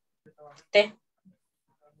 Tea.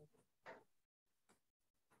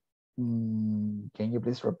 Can you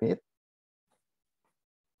please repeat?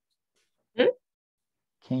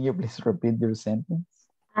 Can you please repeat your sentence?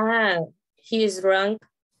 He's drunk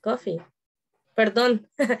coffee. Perdón.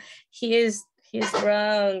 He's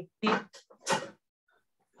drunk tea.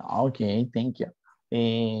 Okay, thank you.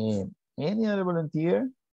 Any other volunteer?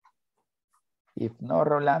 If not,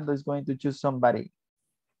 Rolando is going to choose somebody.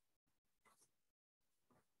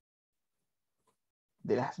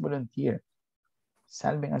 The last volunteer.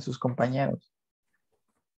 Salven a sus compañeros.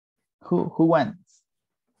 Who wants?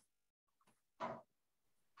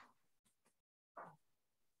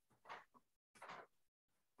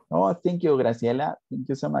 Oh, thank you, Graciela. Thank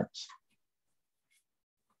you so much.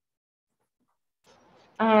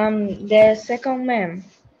 The second man.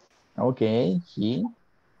 Okay,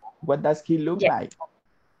 what does he look like?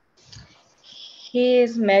 He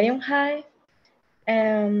is medium height.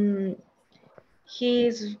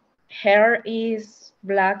 His hair is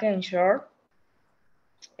black and short.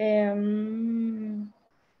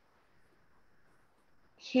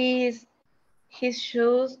 His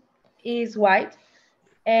shoes is white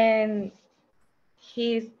and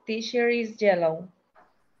his t-shirt is yellow.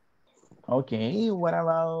 Okay, what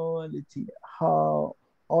about, let's see, how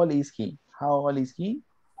old is he? How old is he?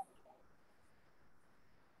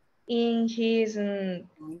 In his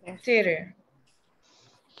 30s.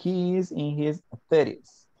 He is in his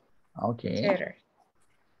 30s. Okay. 30.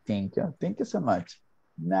 Thank you. Thank you so much.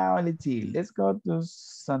 Now, let's see. Let's go to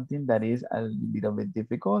something that is a little bit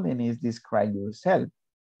difficult and is describe yourself.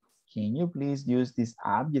 Can you please use this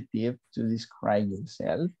adjective to describe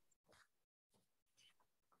yourself?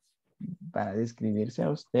 Para describirse a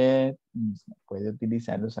usted, puede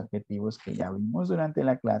utilizar los adjetivos que ya vimos durante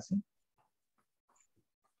la clase.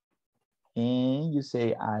 And you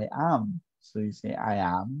say I am. So you say I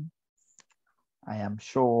am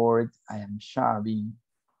short, I am shabby,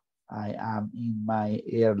 I am in my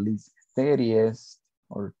early 30s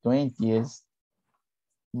or 20s.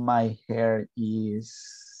 My hair is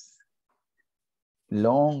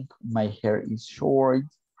long, my hair is short.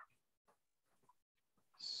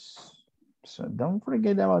 So don't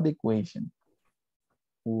forget about the equation.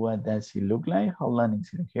 What does she look like? How long is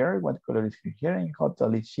her hair? What color is her hair? And how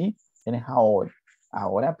tall is she? And how old?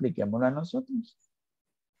 Ahora apliquémoslo a nosotros.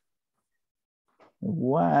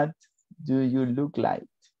 What do you look like?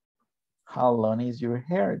 How long is your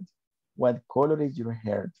hair? What color is your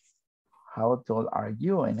hair? How tall are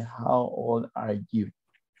you and how old are you?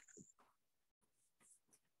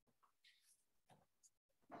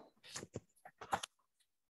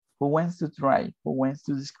 Who wants to try? Who wants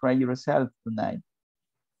to describe yourself tonight?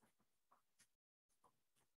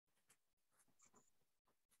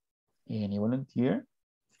 Any volunteer?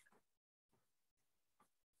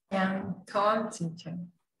 I am tall, teacher.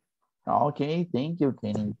 Okay, thank you,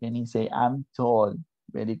 Kenny. Kenny say, I'm tall.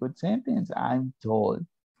 Very good sentence. I'm tall.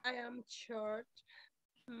 I am short.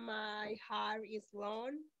 My hair is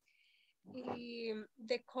long.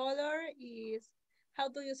 The color is, how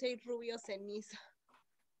do you say rubio cenizo?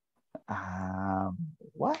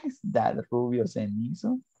 What is that? Rubio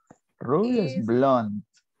cenizo? Rubio is blonde.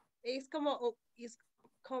 It's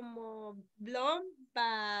como blonde,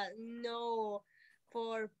 but no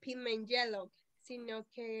for pigment yellow, sino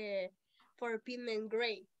que for pigment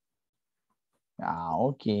gray.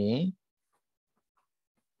 Okay.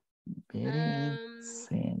 Very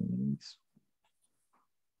cenizo.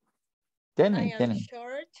 Tell me. I am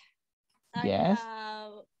short. Yes.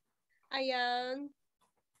 I am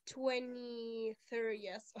 23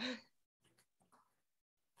 years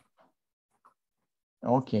old.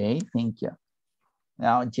 Okay, thank you.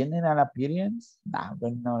 Now, general appearance. No,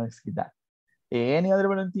 no, es que that. Any other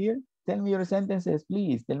volunteer? Tell me your sentences,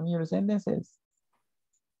 please. Tell me your sentences.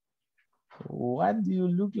 What do you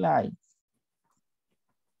look like?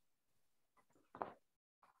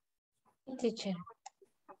 Teacher.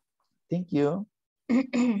 Thank you.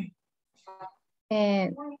 I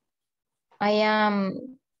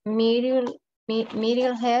am middle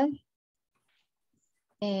head.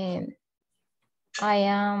 I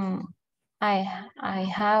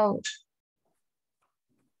have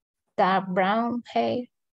dark brown hair.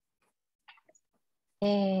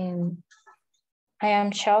 And I am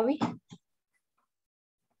chubby.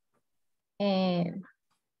 And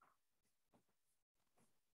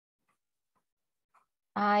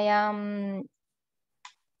I am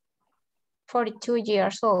 42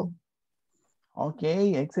 years old.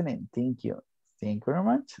 Okay, excellent. Thank you. Thank you very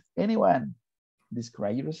much. Anyone?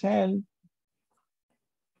 Describe yourself.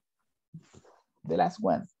 The last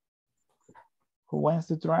one. Who wants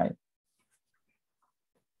to try?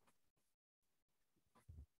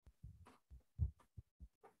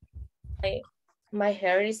 My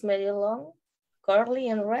hair is very long, curly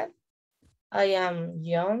and red. I am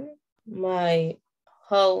young. My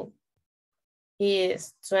height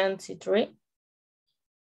is 23.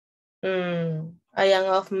 I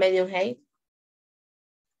am of medium height.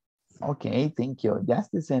 Okay, thank you.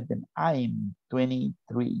 Just the sentence. I'm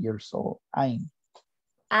 23 years old. I'm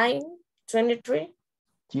 23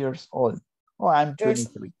 years old. Oh, I'm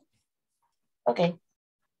 23. Okay.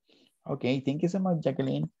 Okay, thank you so much,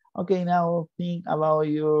 Jacqueline. Okay, now think about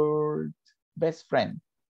your best friend.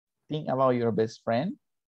 Think about your best friend,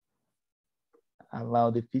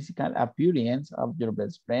 about the physical appearance of your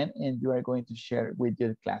best friend, and you are going to share with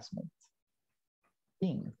your classmates.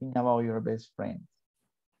 Think about your best friend.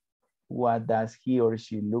 What does he or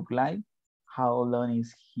she look like? How long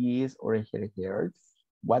is his or her hair?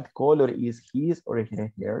 What color is his or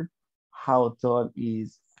her hair? How tall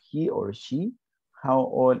is he or she? How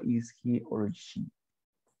old is he or she?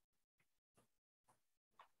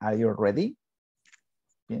 Are you ready?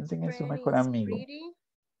 Piensen en su mejor amigo.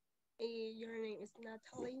 Your name is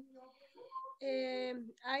Natalie.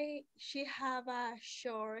 She have a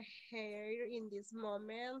short hair in this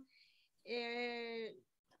moment.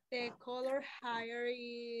 The color hair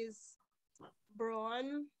is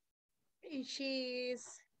brown. She's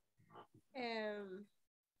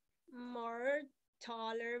more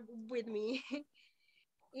taller with me.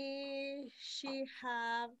 She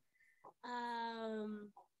have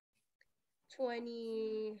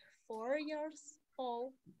 24 years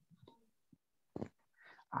old.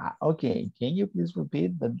 Okay, can you please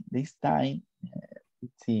repeat, but this time,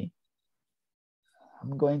 let's see.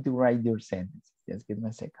 I'm going to write your sentence. Just give me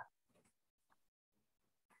a second.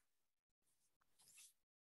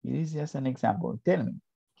 It is just an example. Tell me,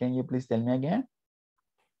 Can you please tell me again?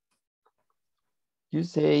 You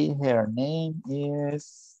say her name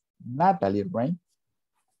is Natalie, right?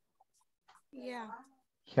 Yeah.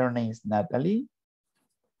 Her name is Natalie.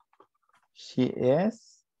 She is?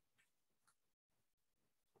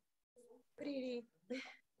 Pretty.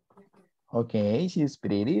 Okay, she's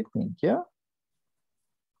pretty, thank you.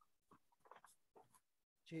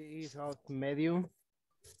 She is of medium.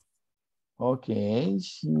 Okay,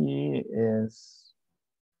 she is,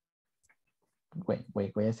 wait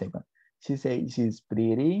a second. She says she's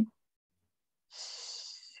pretty.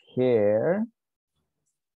 Her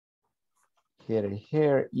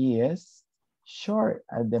hair is short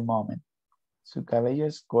at the moment. Su cabello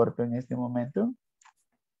es corto en este momento.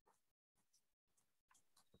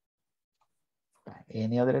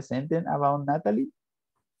 Any other sentence about Natalie?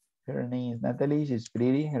 Her name is Natalie. She's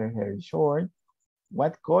pretty. Her hair is short.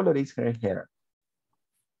 What color is her hair?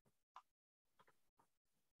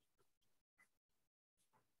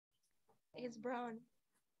 It's brown.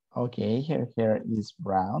 Okay, her hair is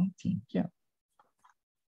brown. Thank you.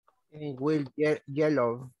 And will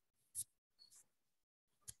yellow.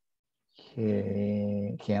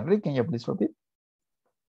 Henry, can you please repeat?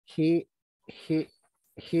 He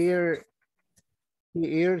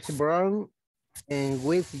is brown and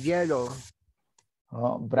with yellow.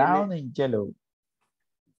 Oh, brown and yellow.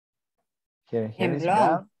 Her hair En is blonde.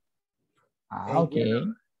 brown. Ah, okay.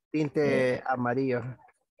 Tinte amarillo.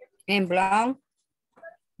 En blonde.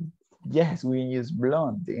 Yes, we use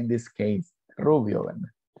blonde in this case. Rubio.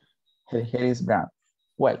 Her hair is brown.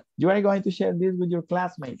 Well, you are going to share this with your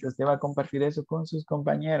classmates. Usted va a compartir eso con sus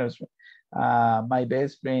compañeros. My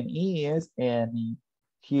best friend is, and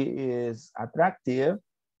he is attractive,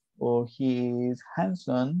 or he is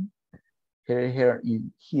handsome.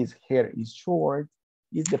 His hair is short.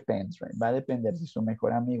 It depends, right? Va a depender si su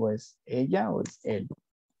mejor amigo es ella o es él.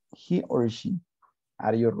 He or she.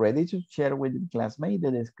 Are you ready to share with your classmate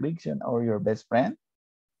the description of your best friend?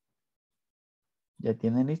 ¿Ya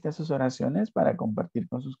tienen listas sus oraciones para compartir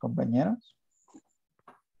con sus compañeros?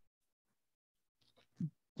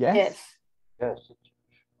 Yes? Yes.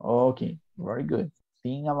 Okay, very good.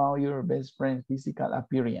 Think about your best friend's physical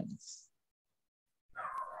appearance.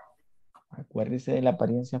 Acuérdese de la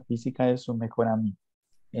apariencia física de su mejor amigo.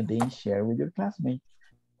 And then share with your classmate.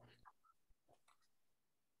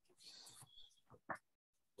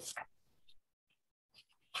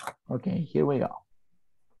 Okay, here we go.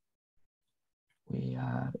 We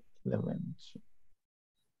are 11.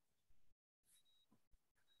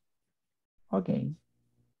 Okay.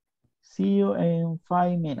 See you in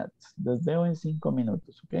 5 minutes. Los veo en 5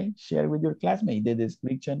 minutos, okay? Share with your classmate the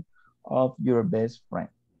description of your best friend.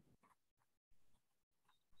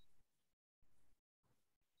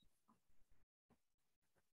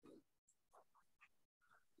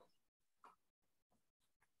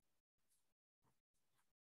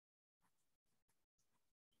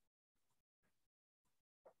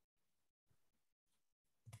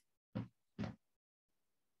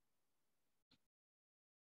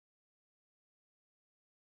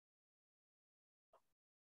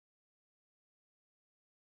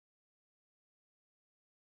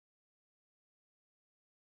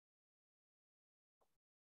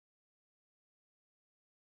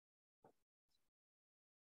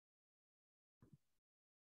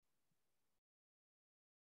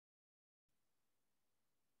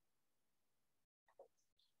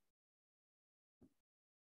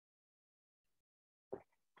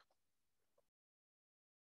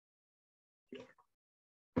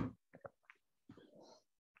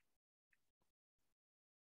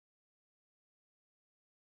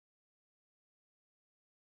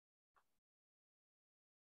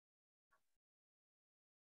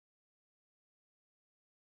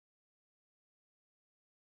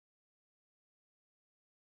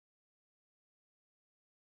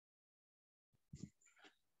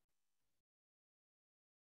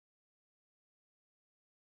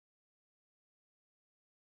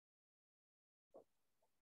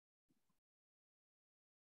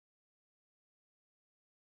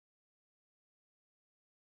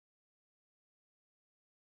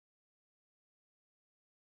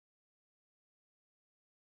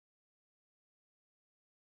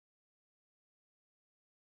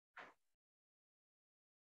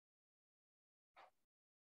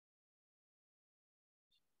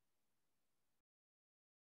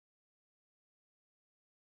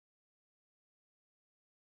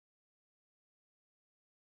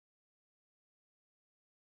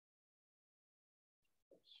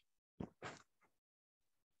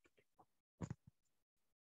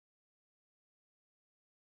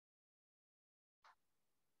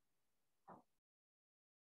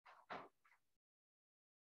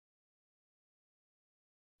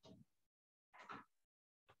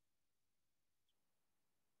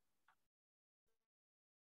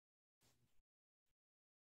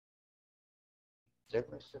 Tell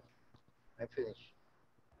me, sir. I finish.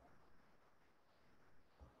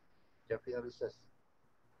 ¿Ya finalizas?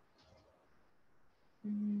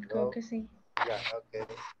 Creo No? que sí. Yeah, okay.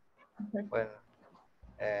 Bueno,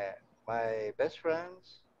 my best friend,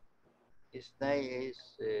 his name is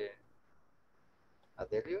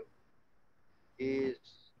Adelio. He is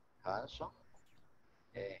handsome.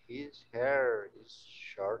 His hair is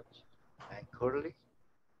short and curly.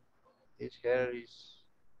 His hair is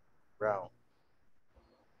brown.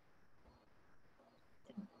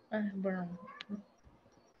 Brown.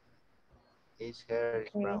 His hair is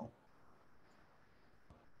Okay. brown.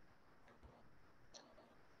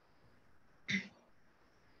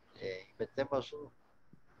 Inventemos uno.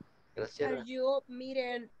 Are Graciela. you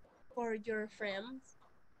meeting for your friends,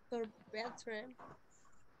 your best friend?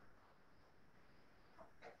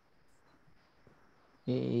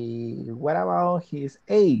 What about his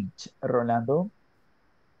age, Rolando?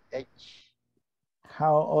 H.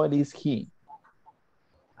 How old is he?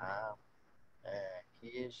 He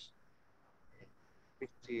is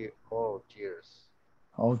 54 years.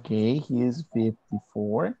 Okay, he is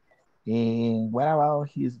 54. And what about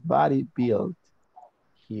his body build?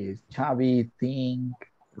 He is chubby, thin,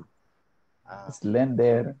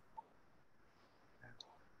 slender.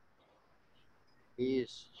 He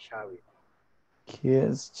is chubby. He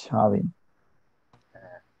is chubby.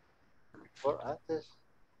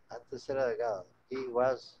 Antes era delgado. He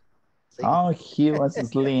was thin. Oh, he was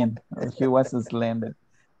slim. He was slender.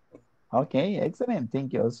 Okay, excellent.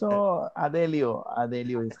 Thank you. So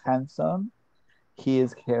Adelio is handsome.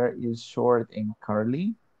 His hair is short and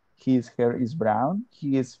curly. His hair is brown.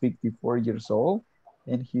 He is 54 years old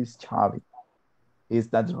and he's chubby. Is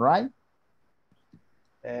that right?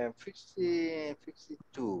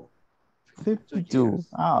 52. 52.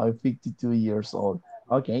 Oh, 52 years old.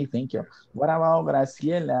 Okay, thank you. What about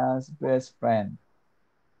Graciela's best friend?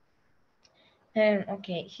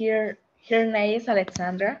 Okay, her name is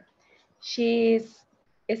Alexandra. She's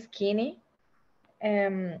skinny.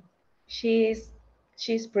 She's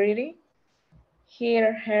pretty.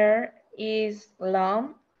 Her hair is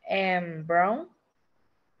long and brown.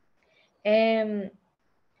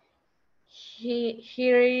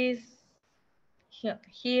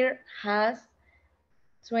 Here has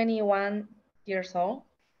 21 years old.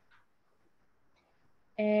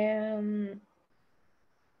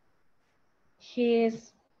 He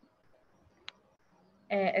is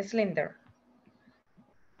slender.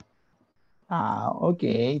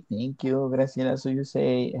 Okay, thank you, Graciela. So you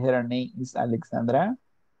say her name is Alexandra,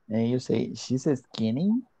 and you say she's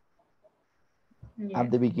skinny. Yeah.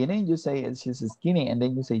 At the beginning, you say she's skinny, and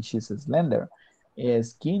then you say she's slender.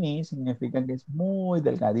 Skinny significa que es muy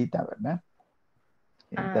delgadita, ¿verdad?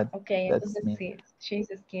 Okay, That's entonces mean. sí, she's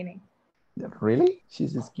skinny. Really?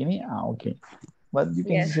 She's skinny? Okay. But you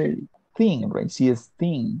can Yes. say thin, right? She is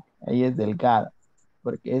thin. Ella es delgada.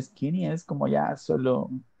 Porque skinny es como ya solo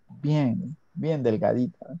bien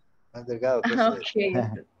delgadita. Más delgado que Okay.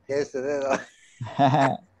 ese dedo.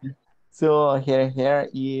 So her hair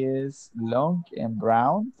is long and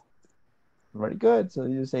brown. Very good. So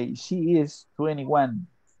you say she is 21.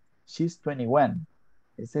 She's 21.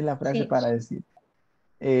 Esa es la frase Sí. para decir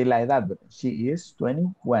la edad. ¿Verdad? She is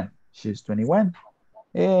 21. She's 21.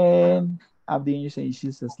 And at the end you say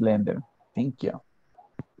she's slender. Thank you.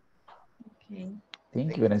 Okay.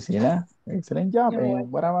 Thank you, Graciela. Excellent job. You're And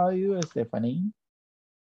welcome. what about you, Stephanie?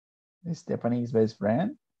 Stephanie's best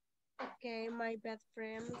friend? Okay, my best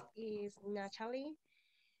friend is Natalie.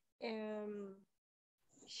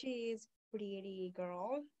 She is pretty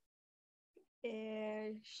girl.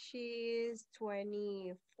 She's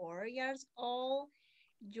 24 years old.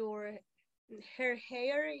 Her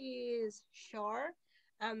hair is short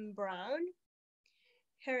and brown.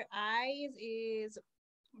 Her eyes is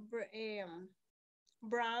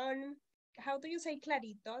brown. How do you say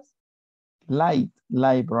claritos? Light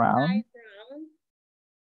brown. Light brown.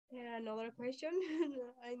 Another question?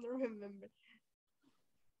 I don't remember.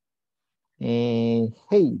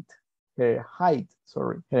 Her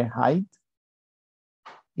height.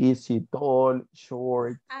 Is she tall,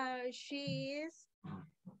 short? She is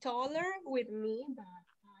taller with me, but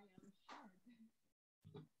I am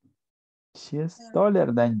short. She is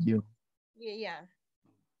taller than you. Yeah.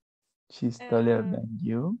 She's taller than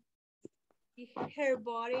you. Her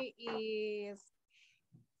body is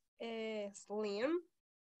slim.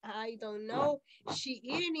 I don't know. She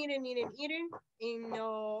eating, and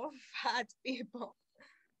no fat people.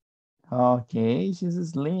 Okay,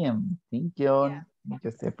 she's slim. Thank you. Yeah. Thank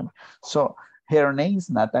you, Stephanie. So her name is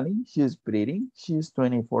Natalie. She's pretty. She's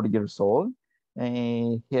 24 years old.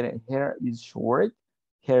 Her hair is short.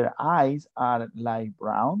 Her eyes are light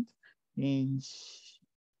brown and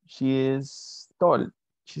she is tall.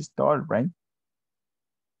 She's tall, right?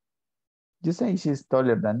 You say she's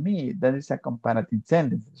taller than me. That is a comparative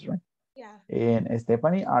sentence, right? Yeah. And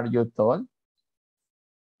Stephanie, are you tall?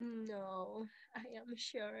 No, I am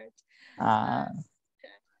short. Ah,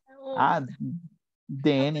 Um, how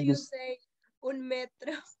then do you you say 1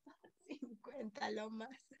 metro 50 lo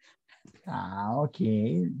más?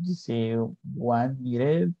 okay. You say 1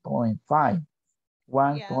 meter point 5.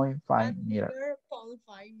 1.5 meter. 1 meter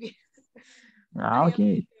 0.5 meters. I am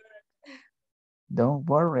Okay. short. Don't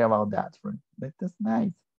worry about that, friend. That's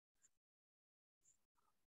nice.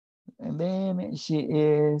 And then she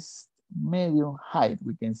is medium height,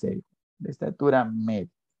 we can say. De estatura med.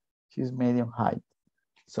 She's medium height.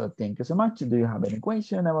 So thank you so much. Do you have any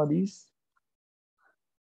question about this?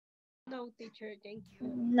 No, teacher, thank you.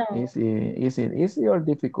 No. Is it easy or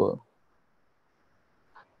difficult?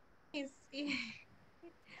 It's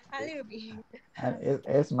a little bit.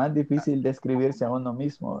 Es más difícil describirse a uno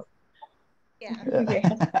mismo.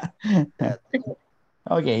 Yeah.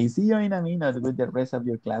 Okay, see you in a minute with the rest of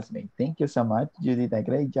your classmates. Thank you so much. You did a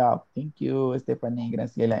great job. Thank you, Stephanie,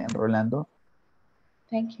 Graciela, and Rolando.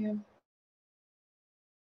 Thank you.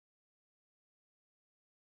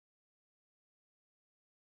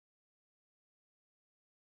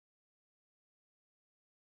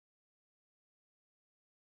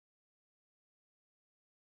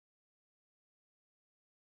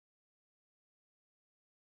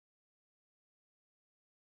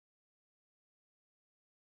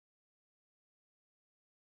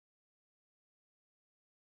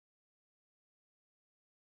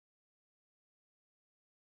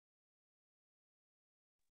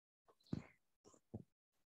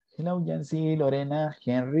 Hello, Yancy, Lorena,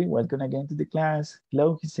 Henry. Welcome again to the class.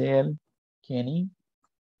 Hello, Giselle, Kenny.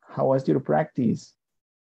 How was your practice?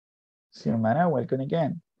 Xiomara, welcome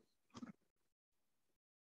again.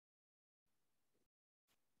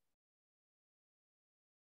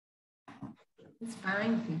 It's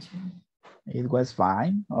fine, teacher. It was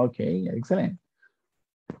fine. Okay, excellent.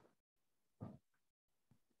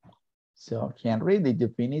 So, Henry, did you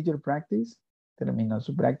finish your practice? ¿Terminó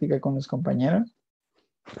su práctica con los compañeros?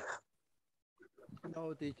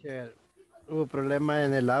 No, teacher. Hubo problema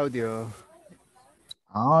en el audio.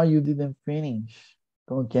 Oh, you didn't finish.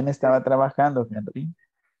 ¿Con quién estaba trabajando, Henry?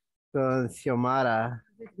 Con Xiomara.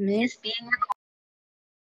 Miss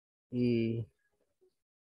Y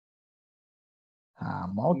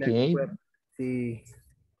Okay. Sí.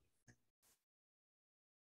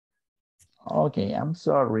 Okay, I'm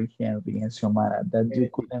sorry, Henry and Xiomara, that you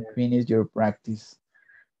couldn't finish your practice.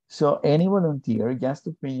 So any volunteer, just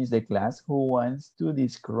to finish the class, who wants to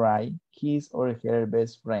describe his or her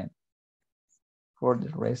best friend for the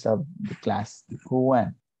rest of the class? Who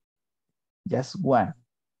wants? Just one,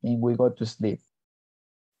 and we go to sleep.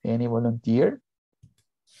 Any volunteer?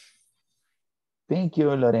 Thank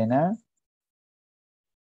you, Lorena.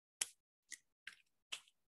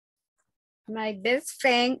 My best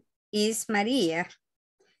friend is Maria.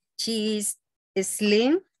 She is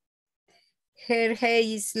slim. Her hair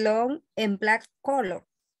is long and black color.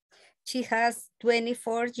 She has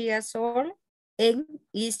 24 years old and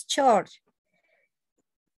is short.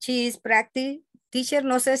 She is practice. Teacher,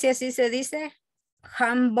 no sé si así se dice.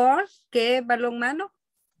 Handball, ¿qué es balonmano?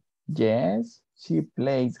 Yes, she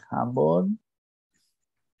plays handball.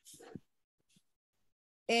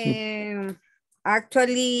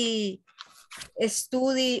 Actually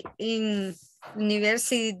study in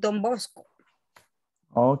University Don Bosco.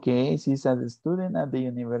 Okay, she's a student at the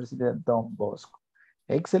University of Don Bosco.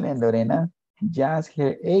 Excellent, Lorena. Just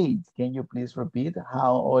her age. Can you please repeat?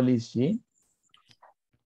 How old is she?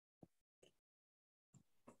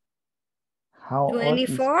 How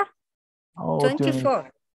 24? old is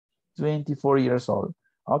 24. 24 years old.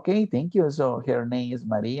 Okay, thank you. So her name is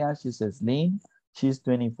Maria. She's slim. She's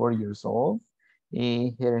 24 years old.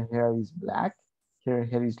 Her hair is black. Her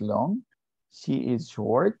hair is long. She is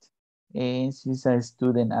short. And she's a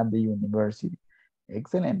student at the university.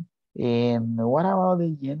 Excellent. And what about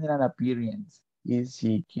the general appearance? Is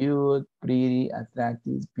she cute, pretty,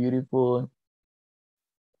 attractive, beautiful?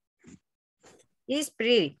 She's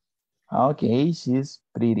pretty. Okay, she's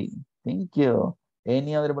pretty. Thank you.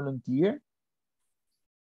 Any other volunteer?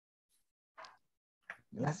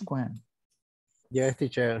 Last one. Yes,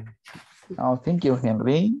 teacher. Oh, thank you,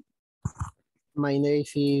 Henry. My name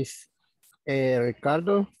is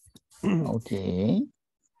Ricardo. Okay.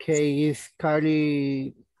 K is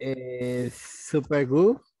Carly super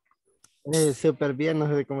good. Super bien, no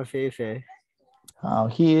sé cómo se dice.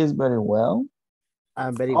 He is very well.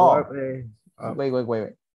 I'm very Oh. well.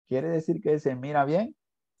 Wait. ¿Quiere decir que se mira bien?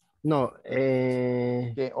 No.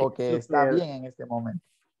 O que está bien en este momento.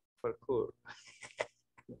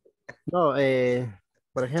 No,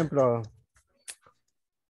 por ejemplo,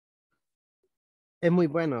 es muy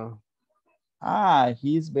bueno.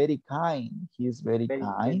 He's very kind. He's very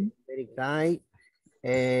kind. Very kind.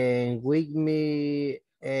 And with me,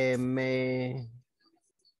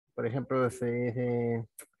 por ejemplo, nos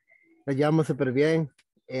llevamos súper bien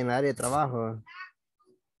en el área de trabajo.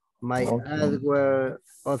 My work,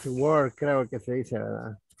 creo que se dice,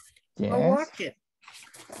 ¿verdad? Yes. Coworker.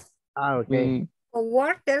 Ok.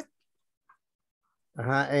 Coworker.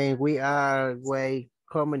 Ajá, and we are way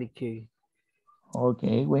communicate.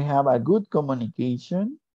 Okay, we have a good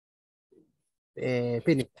communication.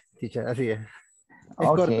 Finish, teacher, así es.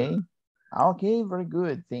 Okay. Okay, very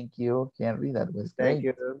good. Thank you, Henry. That was great. Thank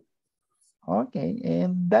you. Okay,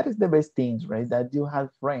 and that is the best things, right? That you have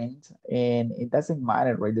friends and it doesn't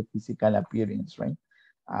matter, right? The physical appearance, right?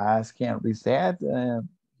 As Henry said,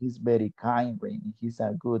 he's very kind, right? He's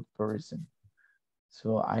a good person.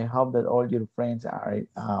 So I hope that all your friends are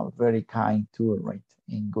very kind too, right?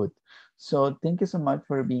 And good. So thank you so much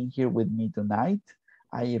for being here with me tonight.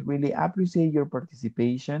 I really appreciate your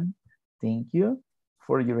participation. Thank you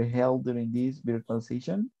for your help during this virtual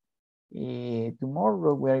session.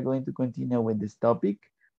 Tomorrow we are going to continue with this topic.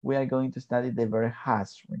 We are going to study the verb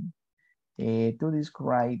has, right? To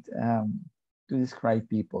describe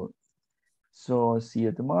people. So see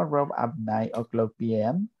you tomorrow at 9:00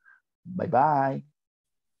 p.m. Bye-bye.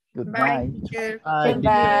 Good night. Bye.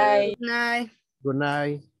 Goodbye. Good night. Good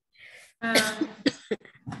night.